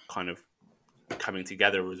scenes aren't kind of coming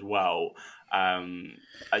together as well. I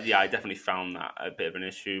definitely found that a bit of an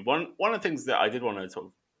issue. One of the things that I did want to sort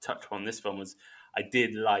of touch on this film was I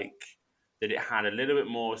did like that it had a little bit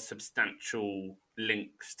more substantial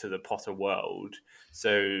links to the Potter world. So,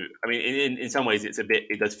 I mean, in some ways,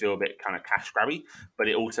 it does feel a bit kind of cash grabby, but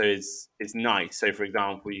it also is nice. So, for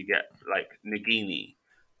example, you get like Nagini,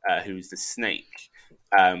 who's the snake,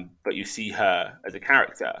 but you see her as a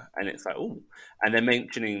character, and it's like, oh, and they're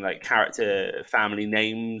mentioning like character family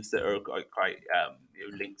names that are quite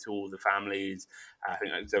linked to all the families. I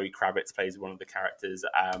think like Zoe Kravitz plays one of the characters.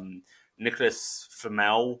 Nicholas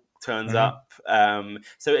Flamel turns up.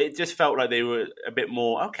 So it just felt like they were a bit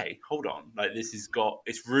more, okay, hold on. Like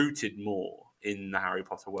it's rooted more in the Harry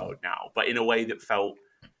Potter world now, but in a way that felt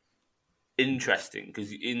interesting,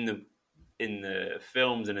 because in the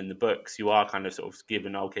films and in the books, you are kind of sort of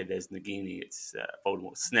given, okay, there's Nagini, it's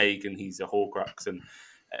Voldemort's snake, and he's a Horcrux,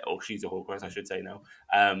 or she's a Horcrux, I should say now.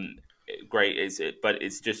 Great, is it? But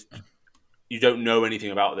it's just, you don't know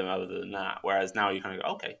anything about them other than that. Whereas now you kind of go,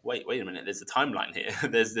 okay, wait a minute, there's a timeline here.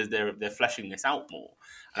 They're fleshing this out more.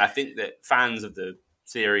 And I think that fans of the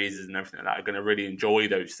series and everything like that are going to really enjoy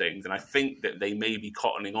those things. And I think that they may be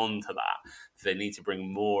cottoning on to that. So they need to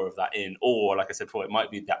bring more of that in. Or, like I said before, it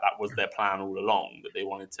might be that was their plan all along, that they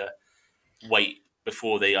wanted to wait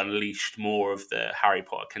before they unleashed more of the Harry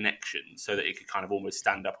Potter connection so that it could kind of almost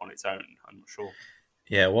stand up on its own. I'm not sure.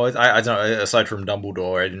 Yeah, well, I don't know, aside from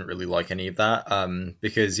Dumbledore, I didn't really like any of that,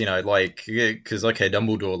 because,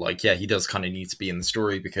 Dumbledore, like, yeah, he does kind of need to be in the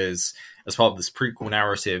story, because as part of this prequel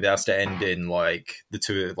narrative, it has to end in, like, the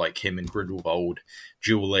two, like, him and Grindelwald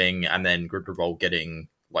dueling, and then Grindelwald getting,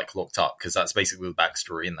 like, locked up, because that's basically the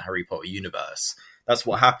backstory in the Harry Potter universe. That's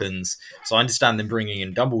what happens, so I understand them bringing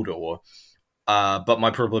in Dumbledore, but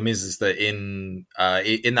my problem is that in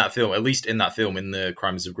that film, at least in that film, in The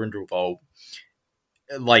Crimes of Grindelwald,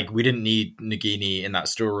 like, we didn't need Nagini in that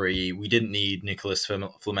story. We didn't need Nicholas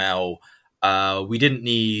Flamel. We didn't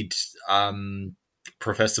need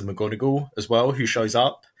Professor McGonagall as well, who shows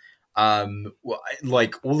up.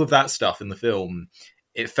 Like, all of that stuff in the film,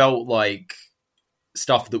 it felt like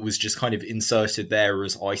stuff that was just kind of inserted there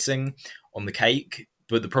as icing on the cake.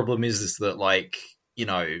 But the problem is that, like, you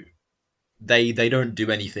know, they don't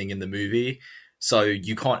do anything in the movie, so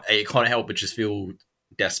it can't help but just feel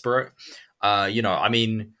desperate. I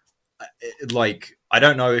mean, like, I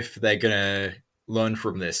don't know if they're gonna learn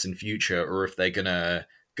from this in future or if they're gonna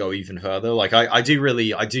go even further. Like, I'm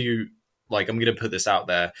gonna put this out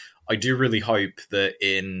there. I do really hope that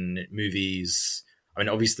in movies, I mean,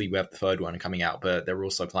 obviously we have the third one coming out, but they're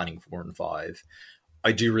also planning 4 and 5.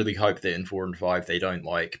 I do really hope that in 4 and 5 they don't,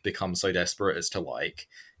 like, become so desperate as to, like,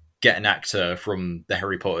 get an actor from the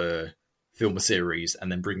Harry Potter film series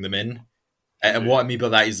and then bring them in. And what I mean by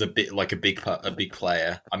that is a big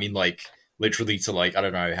player. I mean, like, literally to, like, I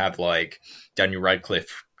don't know, have, like, Daniel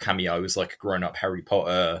Radcliffe cameo as, like, a grown-up Harry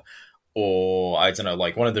Potter, or, I don't know,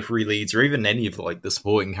 like, one of the 3 leads, or even any of, like, the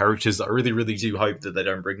supporting characters. I really, really do hope that they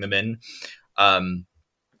don't bring them in.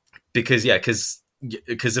 Because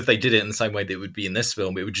if they did it in the same way that it would be in this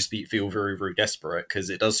film, it would just feel very, very desperate,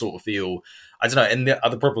 because it does sort of feel, I don't know, and the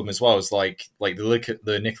other problem as well is, like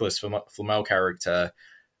the Nicholas Flamel character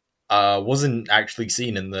wasn't actually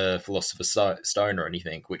seen in the Philosopher's Stone or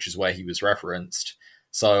anything, which is where he was referenced.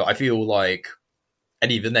 So I feel like, and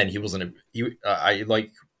even then, he wasn't. Did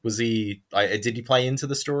he play into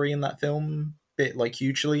the story in that film bit, like,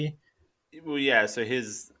 hugely? Well, yeah. So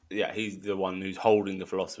he's the one who's holding the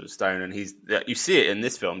Philosopher's Stone, and you see it in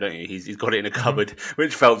this film, don't you? He's got it in a cupboard,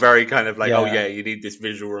 which felt very kind of like, you need this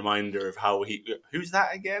visual reminder of who's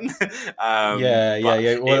that again? Well,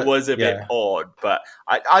 it was a bit odd, but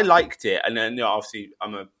I liked it, and then, obviously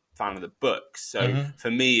I'm a fan of the book, so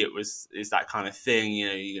for me it's that kind of thing.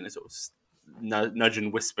 You're going to sort of nudge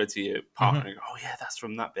and whisper to your partner, and go, oh yeah, that's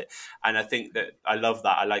from that bit, and I think that I love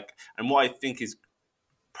that. And what I think is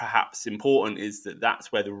perhaps important is that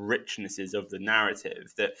that's where the richness is of the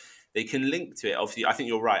narrative, that they can link to it. Obviously, I think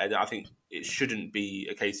you're right. I think it shouldn't be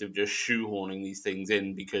a case of just shoehorning these things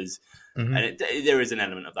in, because and there is an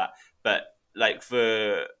element of that. But, like,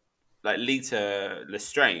 for, like, Leta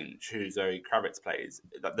Lestrange, who Zoe Kravitz plays,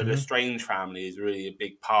 the Lestrange family is really a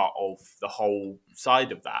big part of the whole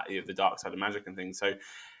side of that, the dark side of magic and things. So,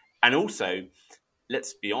 and also,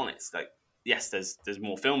 let's be honest, like, yes, there's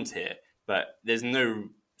more films here, but there's no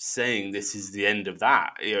saying this is the end of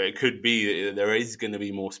that. It could be that there is going to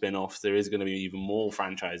be more spin-offs. There is going to be even more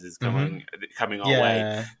franchises coming our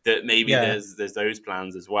way. That maybe there's those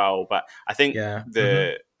plans as well. But I think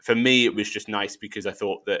for me, it was just nice because I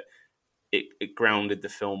thought that it grounded the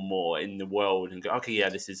film more in the world and go, okay, yeah,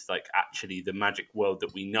 this is, like, actually the magic world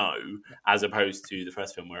that we know, as opposed to the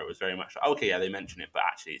first film where it was very much like, okay, yeah, they mention it, but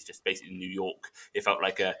actually it's just basically New York. It felt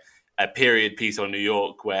like a period piece on New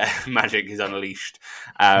York where magic is unleashed.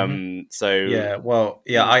 I don't know,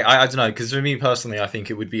 because for me personally, I think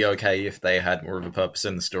it would be okay if they had more of a purpose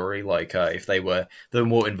in the story, like if they were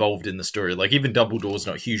more involved in the story. Like, even Dumbledore's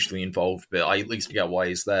not hugely involved, but I at least get why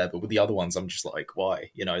he's there. But with the other ones, I'm just like, why?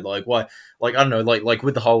 Like, why? Like, I don't know, like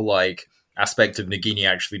with the whole, like, aspect of Nagini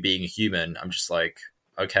actually being a human, I'm just like,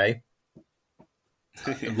 okay.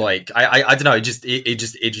 Like, I don't know, it just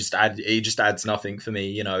adds nothing for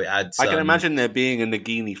me. It adds. I can imagine there being a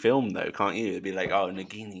Nagini film, though, can't you? It'd be like, oh,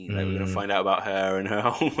 Nagini, like, we're going to find out about her and her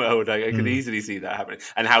whole world. I could easily see that happening,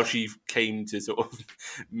 and how she came to sort of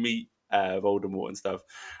meet Voldemort and stuff.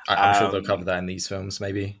 I'm sure they'll cover that in these films,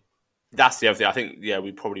 maybe. That's the other thing. I think,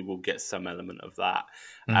 we probably will get some element of that.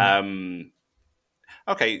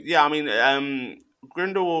 Okay, yeah, I mean, Crimes of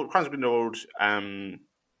Grindelwald.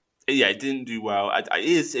 yeah, it didn't do well.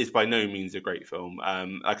 It's by no means a great film.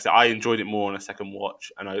 Like I said, I enjoyed it more on a second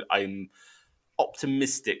watch, and I'm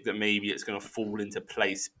optimistic that maybe it's going to fall into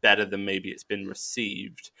place better than maybe it's been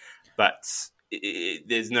received. But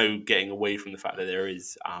there's no getting away from the fact that there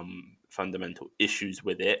is fundamental issues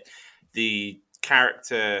with it. The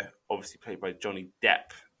character, obviously played by Johnny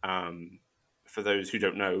Depp, for those who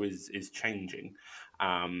don't know, is changing.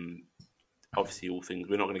 Obviously, all things,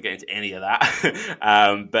 we're not going to get into any of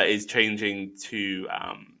that, but is changing to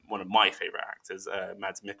one of my favourite actors,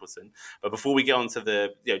 Mads Mikkelsen. But before we get on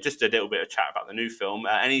to just a little bit of chat about the new film,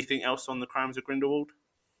 anything else on The Crimes of Grindelwald?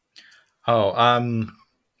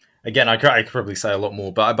 Again, I could probably say a lot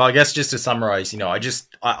more, but I guess just to summarize, I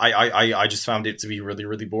just found it to be really,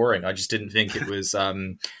 really boring. I just didn't think it was.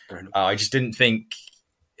 I just didn't think.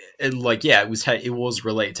 It was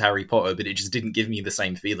related to Harry Potter, but it just didn't give me the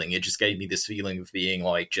same feeling. It just gave me this feeling of being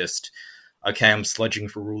like, just, okay, I'm sledging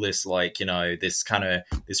for all this,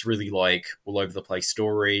 this really all over the place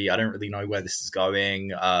story. I don't really know where this is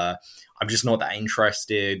going. I'm just not that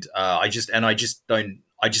interested. I just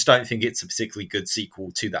don't think it's a particularly good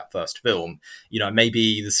sequel to that first film.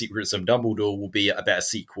 Maybe The Secrets of Dumbledore will be a better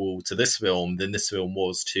sequel to this film than this film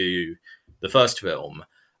was to the first film.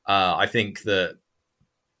 I think that,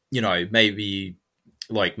 maybe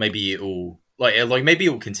it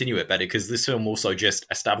will continue it better, because this film also just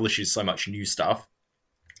establishes so much new stuff,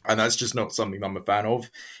 and that's just not something I'm a fan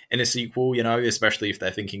of in a sequel, especially if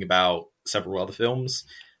they're thinking about several other films.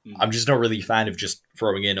 I'm just not really a fan of just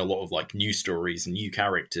throwing in a lot of new stories and new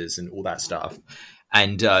characters and all that stuff.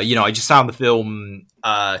 And, I just found the film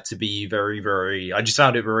to be very, very... I just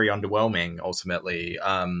found it very underwhelming, ultimately.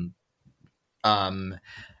 And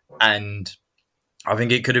I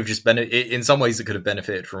think it could have just been... In some ways, it could have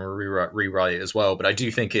benefited from a rewrite as well. But I do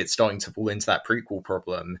think it's starting to fall into that prequel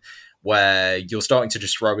problem where you're starting to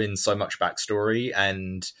just throw in so much backstory.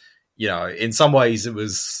 And, in some ways, it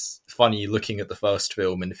was funny looking at the first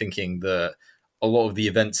film and thinking that a lot of the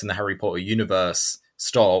events in the Harry Potter universe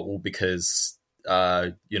start all because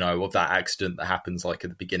of that accident that happens at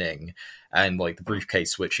the beginning, and the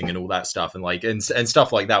briefcase switching and all that stuff, and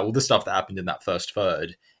stuff like that, all the stuff that happened in that first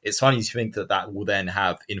third. It's funny to think that will then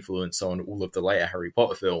have influence on all of the later Harry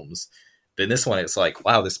Potter films. But in this one, it's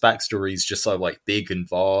wow, this backstory is just so big and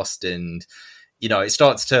vast, and it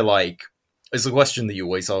starts to it's a question that you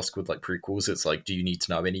always ask with prequels. It's do you need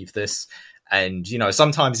to know any of this? And,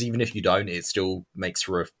 sometimes even if you don't, it still makes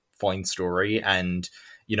for a fine story. And,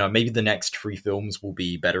 maybe the next 3 films will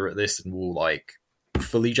be better at this and will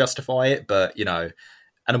fully justify it. But, and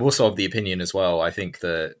I'm also of the opinion as well, I think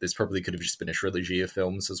that this probably could have just been a trilogy of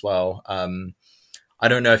films as well. I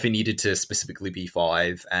don't know if it needed to specifically be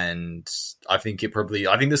 5. And I think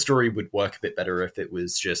the story would work a bit better if it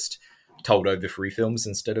was just told over 3 films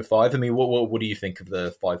instead of 5. I mean, what do you think of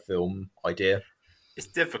the 5 film idea? It's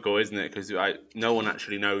difficult, isn't it? Because no one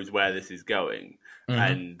actually knows where this is going,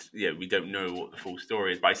 and we don't know what the full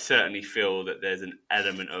story is. But I certainly feel that there's an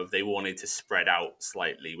element of they wanted to spread out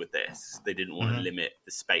slightly with this. They didn't want to limit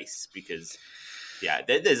the space because,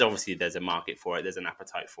 there's a market for it. There's an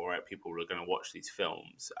appetite for it. People are going to watch these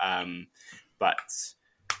films, but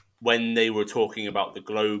when they were talking about the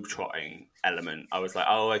globe-trotting element, I was like,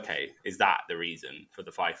 oh, okay, is that the reason for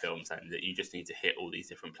the 5 films then, that you just need to hit all these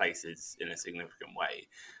different places in a significant way?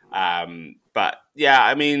 But yeah,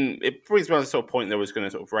 I mean, it brings me on the sort of point that I was going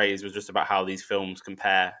to sort of raise was just about how these films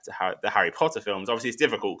compare to the Harry Potter films. Obviously, it's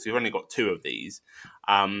difficult because you've only got 2 of these.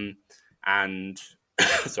 And,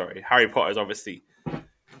 sorry, Harry Potter's obviously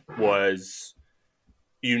was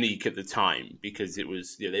unique at the time because it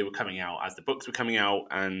was they were coming out as the books were coming out,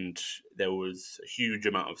 and there was a huge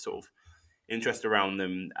amount of sort of interest around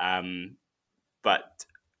them. But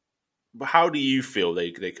how do you feel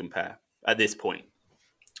they compare at this point?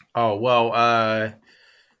 Quality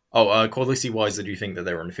wise, I do think that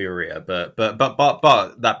they're inferior. But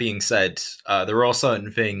that being said, there are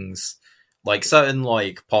certain things,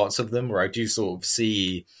 certain parts of them where I do sort of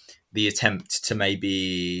see the attempt to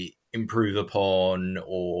maybe improve upon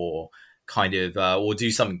or kind of or do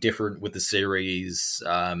something different with the series,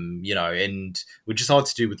 and which is hard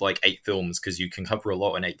to do with 8 films because you can cover a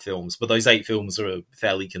lot in 8 films, but those 8 films are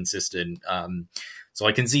fairly consistent. So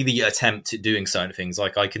I can see the attempt at doing certain things.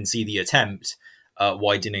 I can see the attempt at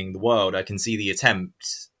widening the world. I can see the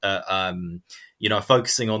attempt at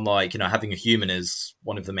focusing on having a human as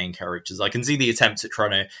one of the main characters. I can see the attempt at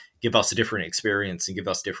trying to give us a different experience and give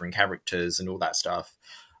us different characters and all that stuff.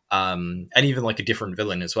 And even a different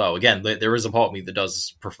villain as well. Again, there is a part of me that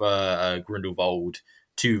does prefer Grindelwald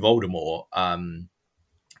to Voldemort.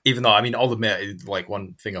 even though, I mean, I'll admit, like,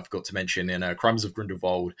 one thing I forgot to mention in Crimes of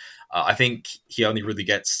Grindelwald, I think he only really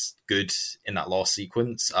gets good in that last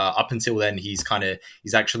sequence. Up until then, he's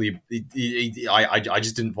actually, I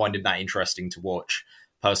just didn't find him that interesting to watch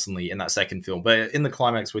personally in that second film. But in the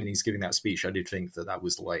climax, when he's giving that speech, I did think that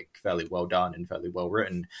was like fairly well done and fairly well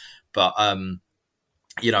written. But,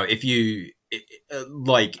 you know, if you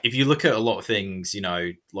look at a lot of things, you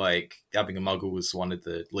know, like having a Muggle was one of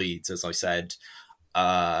the leads, as I said.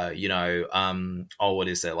 You know, what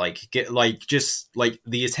is it, like, just like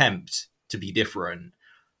the attempt to be different,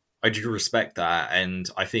 I do respect that, and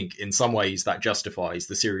I think in some ways that justifies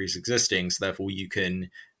the series existing, so therefore you can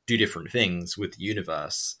do different things with the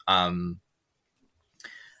universe. And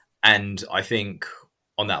I think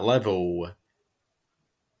on that level,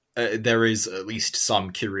 there is at least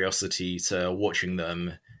some curiosity to watching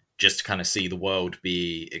them, just to kind of see the world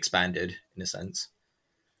be expanded in a sense.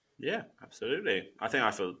 Yeah, absolutely. I think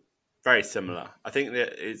I feel very similar. I think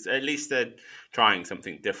that it's at least they're trying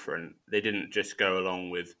something different. They didn't just go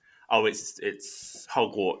along with, oh, it's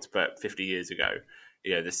Hogwarts, but 50 years ago.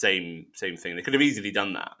 You know, the same thing. They could have easily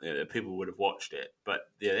done that. You know, people would have watched it. But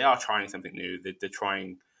yeah, they are trying something new. They're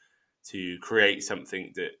trying to create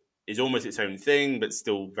something that is almost its own thing, but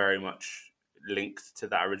still very much linked to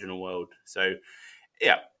that original world. So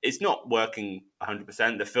yeah, it's not working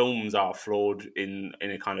 100%. The films are flawed in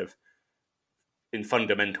a kind of in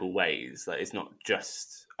fundamental ways. Like, it's not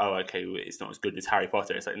just, oh, okay, it's not as good as Harry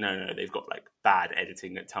Potter. It's like, no, they've got like bad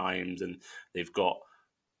editing at times, and they've got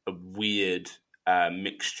a weird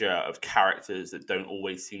mixture of characters that don't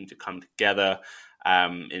always seem to come together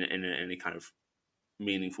in any kind of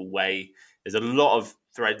meaningful way. There's a lot of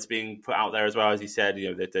threads being put out there as well, as you said.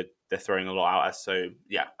 You know, they're throwing a lot at us. So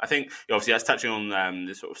yeah, I think obviously that's touching on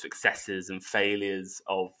the sort of successes and failures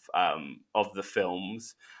of the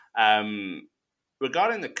films.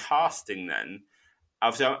 Regarding the casting, then,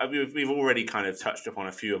 obviously we've already kind of touched upon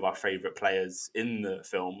a few of our favourite players in the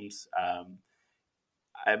films.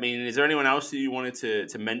 I mean, is there anyone else that you wanted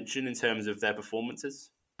to mention in terms of their performances?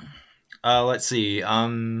 Let's see.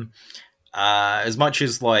 As much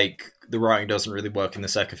as like the writing doesn't really work in the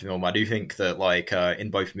second film, I do think that like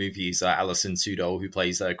in both movies, Alison Sudol, who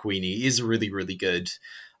plays Queenie, is really, really good.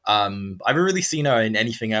 I haven't really seen her in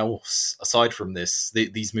anything else aside from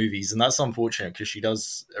these movies, and that's unfortunate because she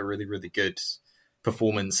does a really, really good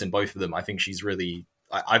performance in both of them. I think she's really,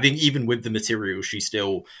 I think even with the material, she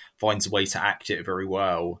still finds a way to act it very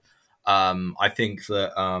well. I think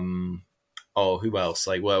that who else?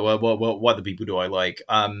 Like, what other people do I like?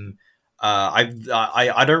 I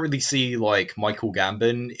don't really see like Michael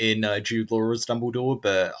Gambon in Jude Law as Dumbledore,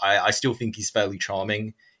 but I still think he's fairly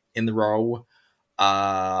charming in the role.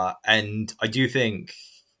 And I do think,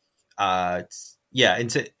 what else? Yeah,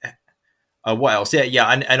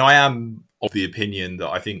 and I am of the opinion that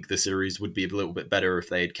I think the series would be a little bit better if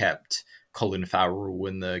they had kept Colin Farrell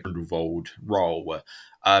in the Grindelwald role.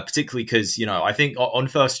 Particularly because, you know, I think on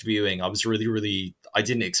first viewing, I was really, I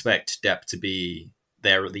didn't expect Depp to be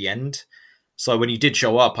there at the end. So when he did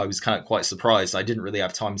show up, I was kind of quite surprised. I didn't really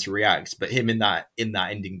have time to react, but him in that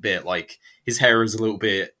ending bit, like, his hair is a little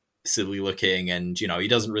bit silly looking, and, you know, he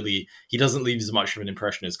doesn't leave as much of an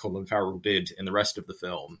impression as Colin Farrell did in the rest of the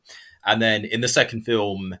film. And then in the second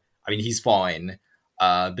film, I mean, he's fine.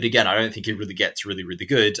 But again, I don't think he really gets really, really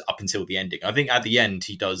good up until the ending. I think at the end,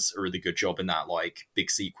 he does a really good job in that, like,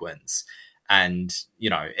 big sequence. And,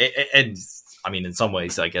 you know, I mean, in some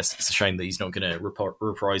ways, I guess it's a shame that he's not going to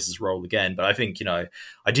reprise his role again. But I think, you know,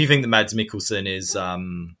 I do think that Mads Mikkelsen is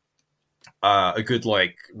a good,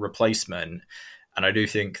 like, replacement. And I do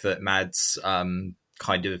think that Mads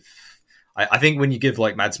kind of... I think when you give,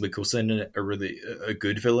 like, Mads Mikkelsen a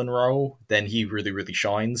good villain role, then he really, really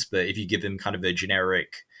shines. But if you give him kind of a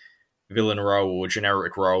generic villain role or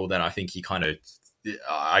generic role, then I think he kind of...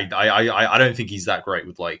 I don't think he's that great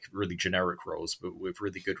with like really generic roles, but with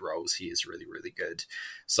really good roles, he is really, really good.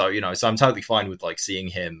 So, you know, so I'm totally fine with like seeing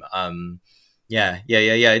him.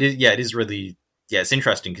 It is really, it's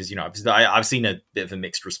interesting because, you know, I've seen a bit of a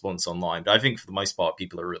mixed response online, but I think for the most part,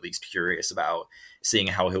 people are at least curious about seeing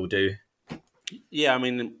how he'll do. Yeah, I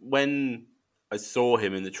mean, when I saw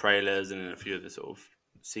him in the trailers and in a few of the sort of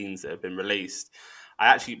scenes that have been released,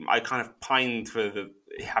 I kind of pined for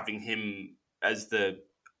having him as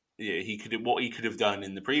he could have done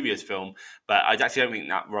in the previous film, but I actually don't think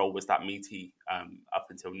that role was that meaty up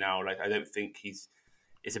until now. Like, I don't think it's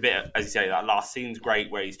a bit, as you say, that last scene's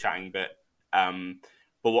great where he's chatting, but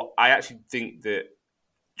what I actually think that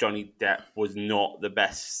Johnny Depp was not the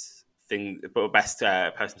best person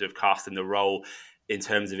to have cast in the role. in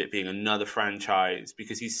terms of it being another franchise,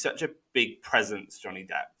 because he's such a big presence, Johnny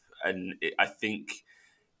Depp, and I think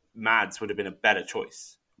Mads would have been a better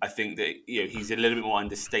choice. I think that he's a little bit more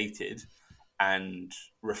understated and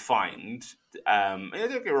refined. Don't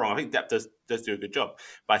get me wrong, I think Depp does do a good job,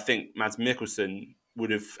 but I think Mads Mikkelsen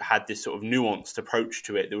would have had this sort of nuanced approach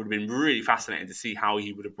to it that would have been really fascinating to see how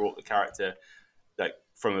he would have brought the character like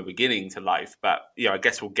from a beginning to life. But I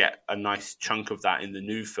guess we'll get a nice chunk of that in the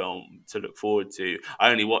new film to look forward to.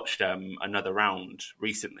 I only watched Another Round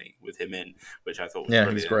recently with him in, which I thought was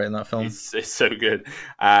brilliant. He's great in that film. It's so good.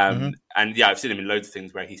 And I've seen him in loads of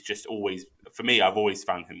things where he's just always, for me, I've always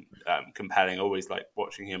found him compelling. I always like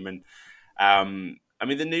watching him. And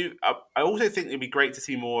I also think it'd be great to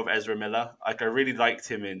see more of Ezra Miller. Like, I really liked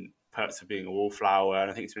him in Perks of Being a Wallflower,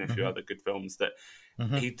 and I think he's been in a few other good films that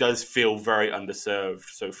he does feel very underserved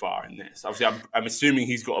so far in this. Obviously, I'm assuming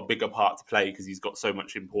he's got a bigger part to play because he's got so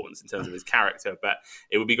much importance in terms of his character, but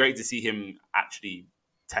it would be great to see him actually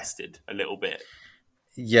tested a little bit.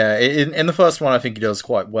 Yeah, in the first one, I think he does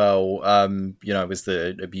quite well. As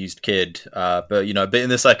the abused kid, but in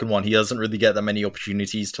the second one, he doesn't really get that many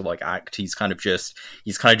opportunities to like act. He's kind of just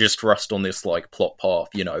thrust on this like plot path,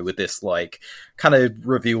 with this like kind of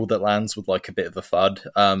reveal that lands with like a bit of a thud.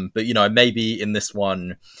 But maybe in this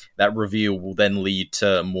one, that reveal will then lead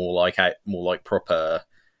to more like proper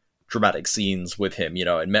dramatic scenes with him,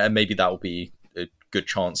 and maybe that will be a good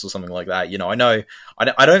chance or something like that.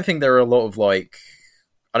 I don't think there are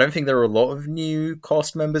a lot of new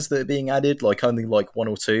cast members that are being added, like only like one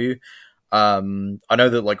or two. I know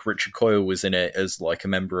that like Richard Coyle was in it as like a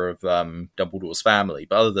member of Dumbledore's family,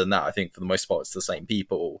 but other than that, I think for the most part it's the same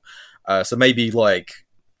people. So maybe like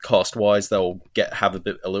cast wise, they'll have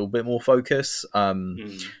a little bit more focus. And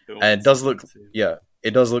it does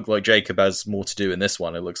look like Jacob has more to do in this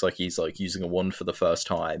one. It looks like he's like using a wand for the first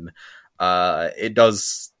time. It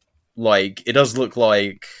does look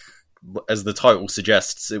like, as the title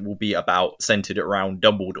suggests, it will be centered around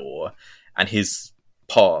Dumbledore and his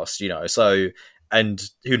past, so, and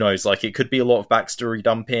who knows, like, it could be a lot of backstory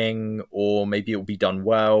dumping, or maybe it will be done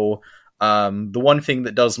well. The one thing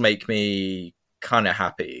that does make me kind of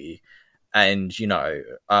happy, and,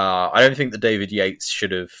 I don't think that David Yates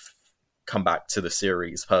should have come back to the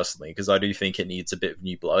series, personally, because I do think it needs a bit of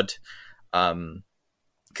new blood.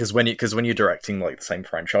 Because when you're directing, like, the same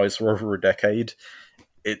franchise for over a decade,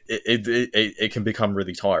 it can become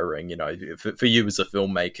really tiring, for you as a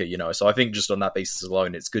filmmaker, so I think just on that basis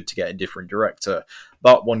alone, it's good to get a different director.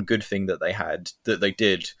 But one good thing that they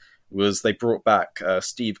did was they brought back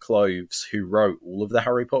Steve Kloves, who wrote all of the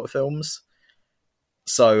Harry Potter films.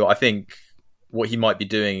 So I think what he might be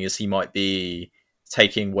doing is he might be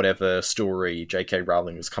taking whatever story J.K.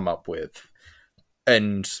 Rowling has come up with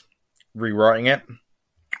and rewriting it,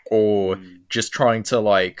 or just trying to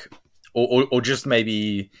like, or just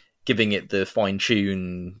maybe giving it the fine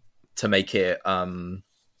tune to make it,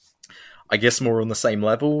 I guess, more on the same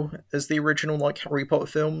level as the original like Harry Potter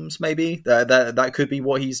films. Maybe that could be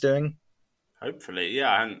what he's doing. Hopefully,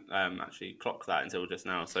 yeah. I hadn't actually clocked that until just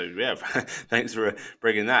now. So yeah, thanks for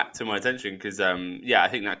bringing that to my attention, because I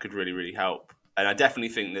think that could really, really help. And I definitely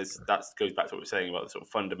think that goes back to what we were saying about the sort of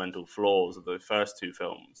fundamental flaws of the first two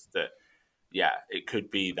films. That it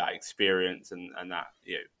could be that experience and that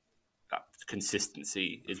that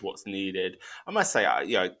consistency is what's needed. I must say,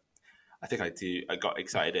 I think I got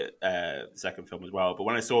excited at the second film as well. But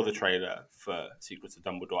when I saw the trailer for Secrets of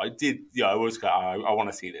Dumbledore, I did. I was like, I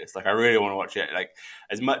want to see this. Like, I really want to watch it. Like,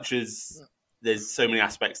 as much as there's so many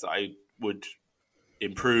aspects that I would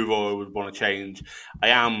improve or would want to change, I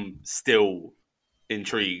am still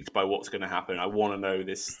intrigued by what's going to happen. I want to know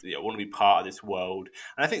this. I want to be part of this world.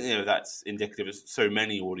 And I think that's indicative of so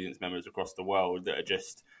many audience members across the world that are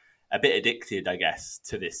just a bit addicted, I guess,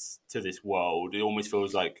 to this world. It almost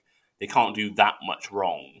feels like they can't do that much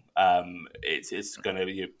wrong. It's going to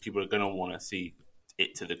be, people are going to want to see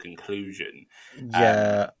it to the conclusion.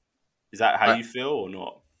 Yeah, is that how you feel or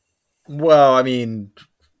not? Well, I mean,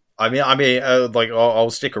 like I'll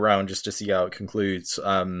stick around just to see how it concludes.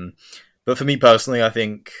 But for me personally, I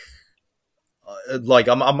think, like,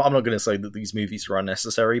 I'm not going to say that these movies are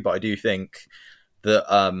unnecessary, but I do think that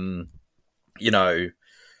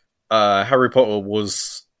Harry Potter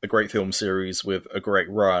was a great film series with a great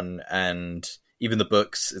run, and even the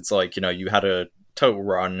books, it's like, you had a total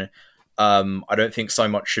run. I don't think so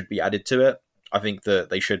much should be added to it. I think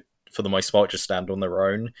that they should, for the most part, just stand on their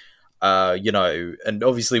own. And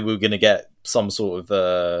obviously we're going to get some sort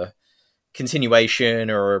of continuation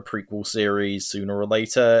or a prequel series sooner or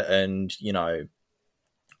later, and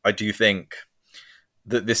I do think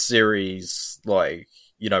that this series, like,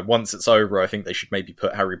 once it's over, I think they should maybe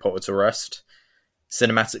put Harry Potter to rest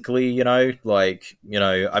cinematically.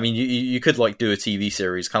 I mean, you could like do a TV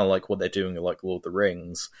series, kind of like what they're doing in like Lord of the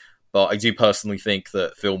Rings. But I do personally think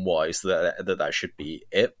that film-wise, that should be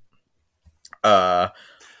it. I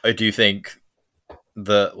do think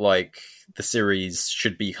that like the series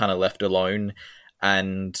should be kind of left alone,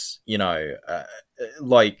 and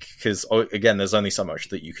because again, there's only so much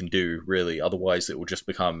that you can do really. Otherwise, it will just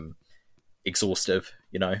become exhaustive.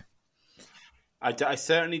 I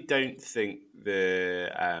certainly don't think the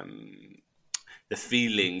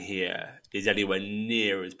feeling here is anywhere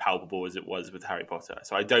near as palpable as it was with Harry Potter.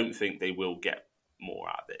 So I don't think they will get more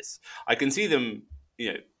out of this. I can see them,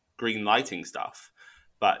 green lighting stuff,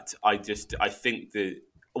 but I think that,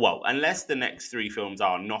 well, unless the next 3 films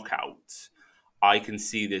are knockouts, I can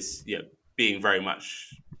see this, being very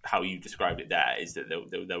much how you described it there, is that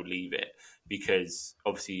they'll leave it, because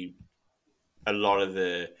obviously there's been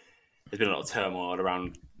a lot of turmoil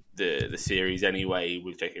around the series anyway,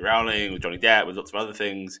 with J.K. Rowling, with Johnny Depp, with lots of other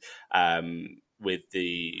things, with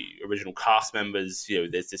the original cast members.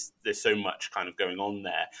 There's so much kind of going on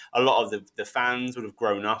there. A lot of the fans would have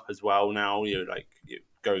grown up as well now.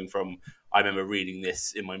 Going from, I remember reading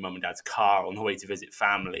this in my mum and dad's car on the way to visit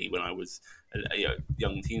family when I was a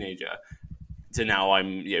young teenager, to now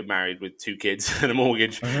I'm married with 2 kids and a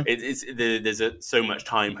mortgage. Mm-hmm. So much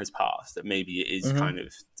time has passed that maybe it is mm-hmm. kind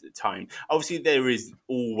of time. Obviously, there is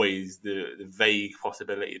always the vague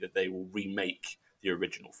possibility that they will remake the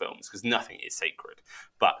original films, because nothing is sacred.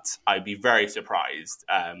 But I'd be very surprised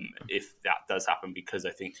if that does happen, because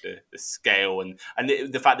I think the scale and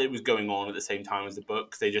the fact that it was going on at the same time as the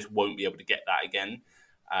books, they just won't be able to get that again.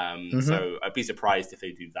 Mm-hmm. So I'd be surprised if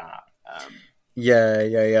they do that.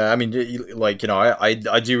 Yeah. I mean,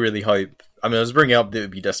 I do really hope. I mean, I was bringing up that it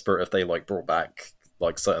would be desperate if they like brought back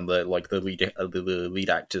like certain the lead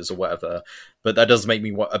actors or whatever, but that does make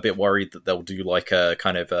me a bit worried that they'll do like a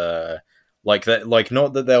kind of like that, like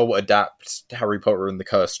not that they'll adapt Harry Potter and the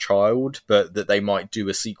Cursed Child, but that they might do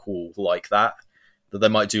a sequel like that. That they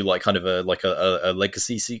might do like kind of a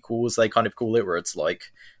legacy sequel, as they kind of call it, where it's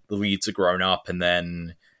like the leads are grown up and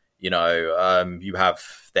then you have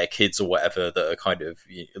their kids or whatever that are kind of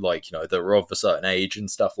they're of a certain age and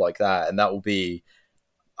stuff like that, and that will be.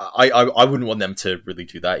 I wouldn't want them to really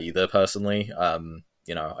do that either, personally. I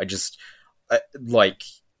just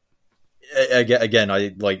again,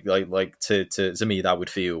 I like to me that would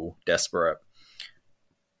feel desperate.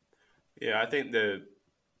 Yeah, I think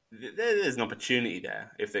there's an opportunity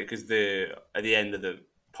there because at the end of the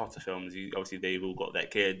Potter films, obviously they've all got their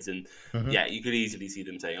kids, and mm-hmm. yeah, you could easily see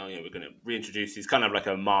them saying, "Oh, we're going to reintroduce these," kind of like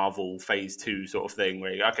a Marvel Phase 2 sort of thing,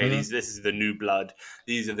 where okay, mm-hmm. this is the new blood,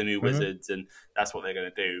 these are the new mm-hmm. wizards, and that's what they're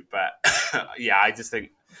going to do. But yeah, I just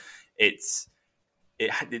think it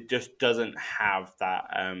just doesn't have that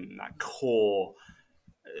core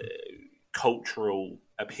cultural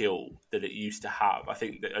appeal that it used to have. I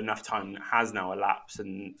think that enough time has now elapsed,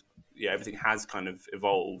 and everything has kind of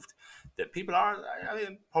evolved, that people are,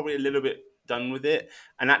 probably a little bit done with it.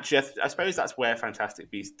 And actually, I suppose that's where Fantastic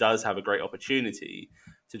Beasts does have a great opportunity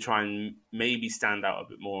to try and maybe stand out a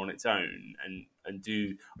bit more on its own and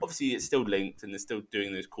do. Obviously, it's still linked and they're still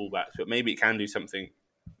doing those callbacks, but maybe it can do something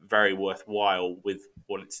very worthwhile with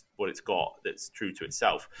what it's got that's true to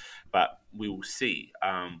itself. But we will see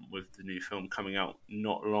with the new film coming out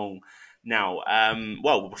not long now.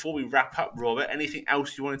 Well, before we wrap up, Robert, anything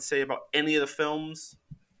else you wanted to say about any of the films?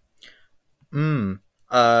 Well,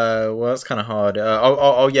 that's kind of hard.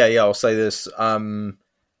 I'll say this. I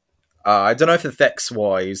don't know if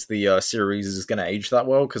effects-wise the series is going to age that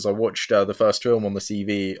well, because I watched the first film on my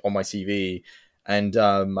TV, and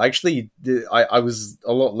actually I was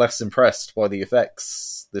a lot less impressed by the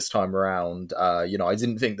effects this time around. I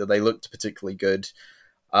didn't think that they looked particularly good.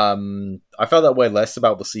 I felt that way less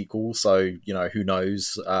about the sequel, so who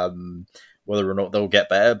knows whether or not they'll get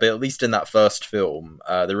better. But at least in that first film,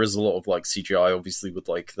 there is a lot of like CGI, obviously, with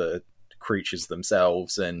like the creatures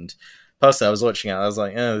themselves. And personally, I was watching it, I was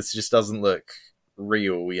like, this just doesn't look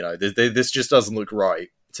real. This just doesn't look right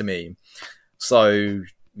to me. So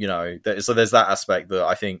so there's that aspect that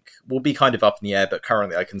I think will be kind of up in the air. But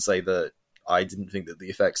currently, I can say that I didn't think that the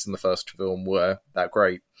effects in the first film were that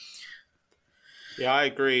great. Yeah, I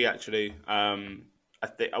agree. Actually, I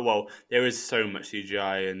think there is so much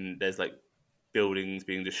CGI, and there's like buildings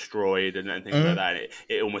being destroyed and things mm-hmm. like that.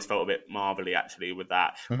 It almost felt a bit marvelly actually with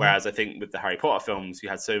that. Mm-hmm. Whereas I think with the Harry Potter films, you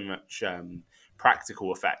had so much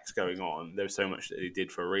practical effects going on. There was so much that they did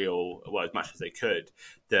for real, well, as much as they could.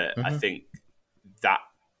 That mm-hmm. I think that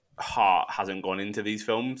heart hasn't gone into these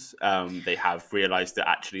films. They have realized that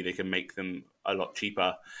actually they can make them a lot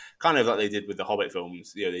cheaper, kind of like they did with the Hobbit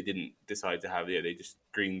films. They didn't decide to have, they just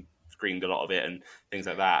screened a lot of it and things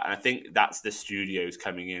like that. And I think that's the studios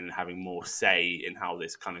coming in and having more say in how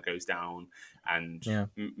this kind of goes down and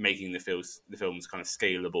making the films kind of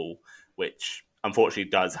scalable, which unfortunately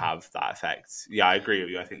does have that effect. Yeah, I agree with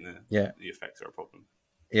you. I think the effects are a problem.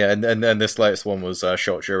 Yeah, and this latest one was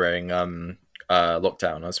shot during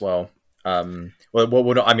lockdown as well. Not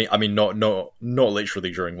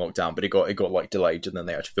literally during lockdown, but it got like delayed, and then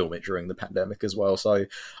they had to film it during the pandemic as well. So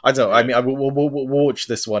I don't know. I mean, we'll watch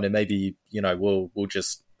this one, and maybe we'll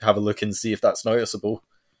just have a look and see if that's noticeable.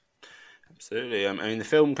 Absolutely. I mean, the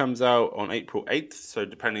film comes out on April 8th, so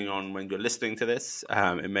depending on when you're listening to this,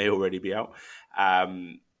 it may already be out.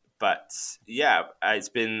 But yeah, it's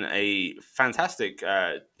been a fantastic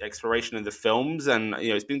exploration of the films, and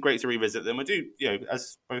it's been great to revisit them. I do,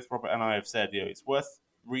 as both Robert and I have said, it's worth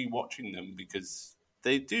rewatching them because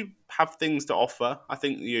they do have things to offer. I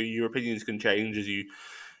think your opinions can change as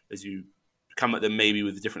you come at them maybe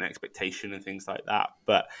with a different expectation and things like that.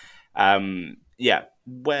 But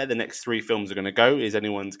where the next 3 films are going to go is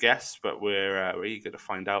anyone's guess, but we're eager to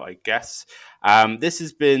find out, I guess. This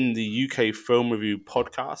has been the UK Film Review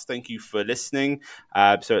Podcast. Thank you for listening.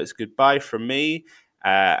 So it's goodbye from me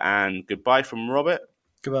and goodbye from Robert.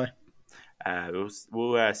 Goodbye.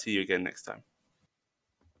 We'll see you again next time.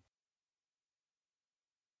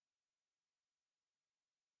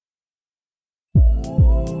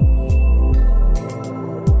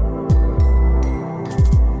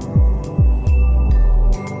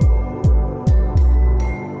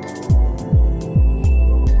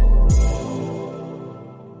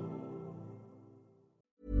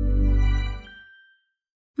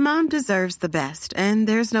 Mom deserves the best, and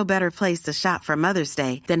there's no better place to shop for Mother's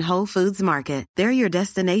Day than Whole Foods Market. They're your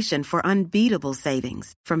destination for unbeatable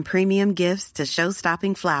savings, from premium gifts to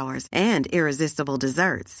show-stopping flowers and irresistible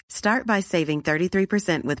desserts. Start by saving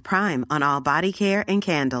 33% with Prime on all body care and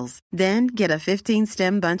candles. Then get a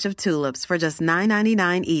 15-stem bunch of tulips for just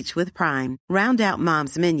 $9.99 each with Prime. Round out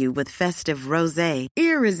Mom's menu with festive rosé,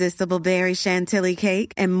 irresistible berry chantilly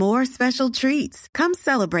cake, and more special treats. Come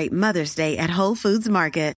celebrate Mother's Day at Whole Foods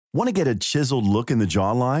Market. Want to get a chiseled look in the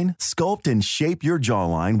jawline? Sculpt and shape your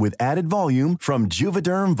jawline with added volume from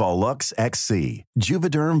Juvederm Volux XC.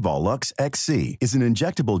 Juvederm Volux XC is an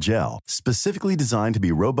injectable gel specifically designed to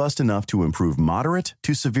be robust enough to improve moderate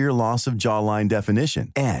to severe loss of jawline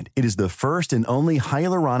definition. And it is the first and only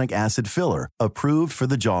hyaluronic acid filler approved for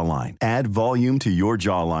the jawline. Add volume to your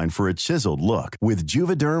jawline for a chiseled look with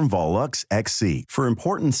Juvederm Volux XC. For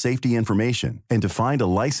important safety information and to find a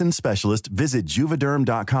licensed specialist, visit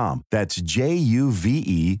Juvederm.com. That's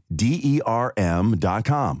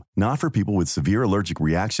Juvederm.com. Not for people with severe allergic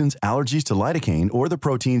reactions, allergies to lidocaine, or the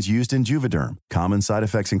proteins used in Juvederm. Common side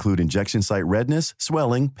effects include injection site redness,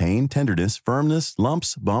 swelling, pain, tenderness, firmness,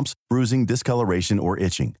 lumps, bumps, bruising, discoloration, or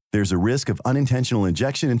itching. There's a risk of unintentional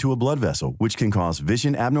injection into a blood vessel, which can cause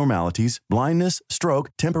vision abnormalities, blindness, stroke,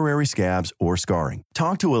 temporary scabs, or scarring.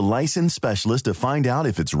 Talk to a licensed specialist to find out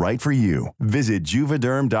if it's right for you. Visit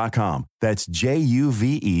Juvederm.com. That's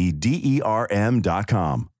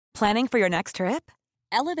Juvederm.com. Planning for your next trip?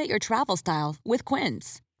 Elevate your travel style with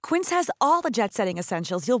Quince. Quince has all the jet-setting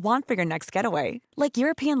essentials you'll want for your next getaway, like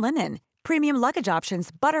European linen, premium luggage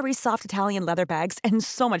options, buttery soft Italian leather bags, and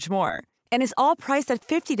so much more. And is all priced at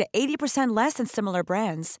 50 to 80% less than similar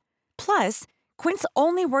brands. Plus, Quince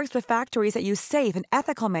only works with factories that use safe and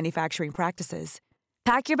ethical manufacturing practices.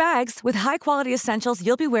 Pack your bags with high-quality essentials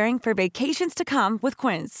you'll be wearing for vacations to come with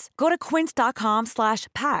Quince. Go to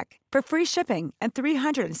quince.com/pack for free shipping and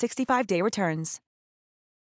 365-day returns.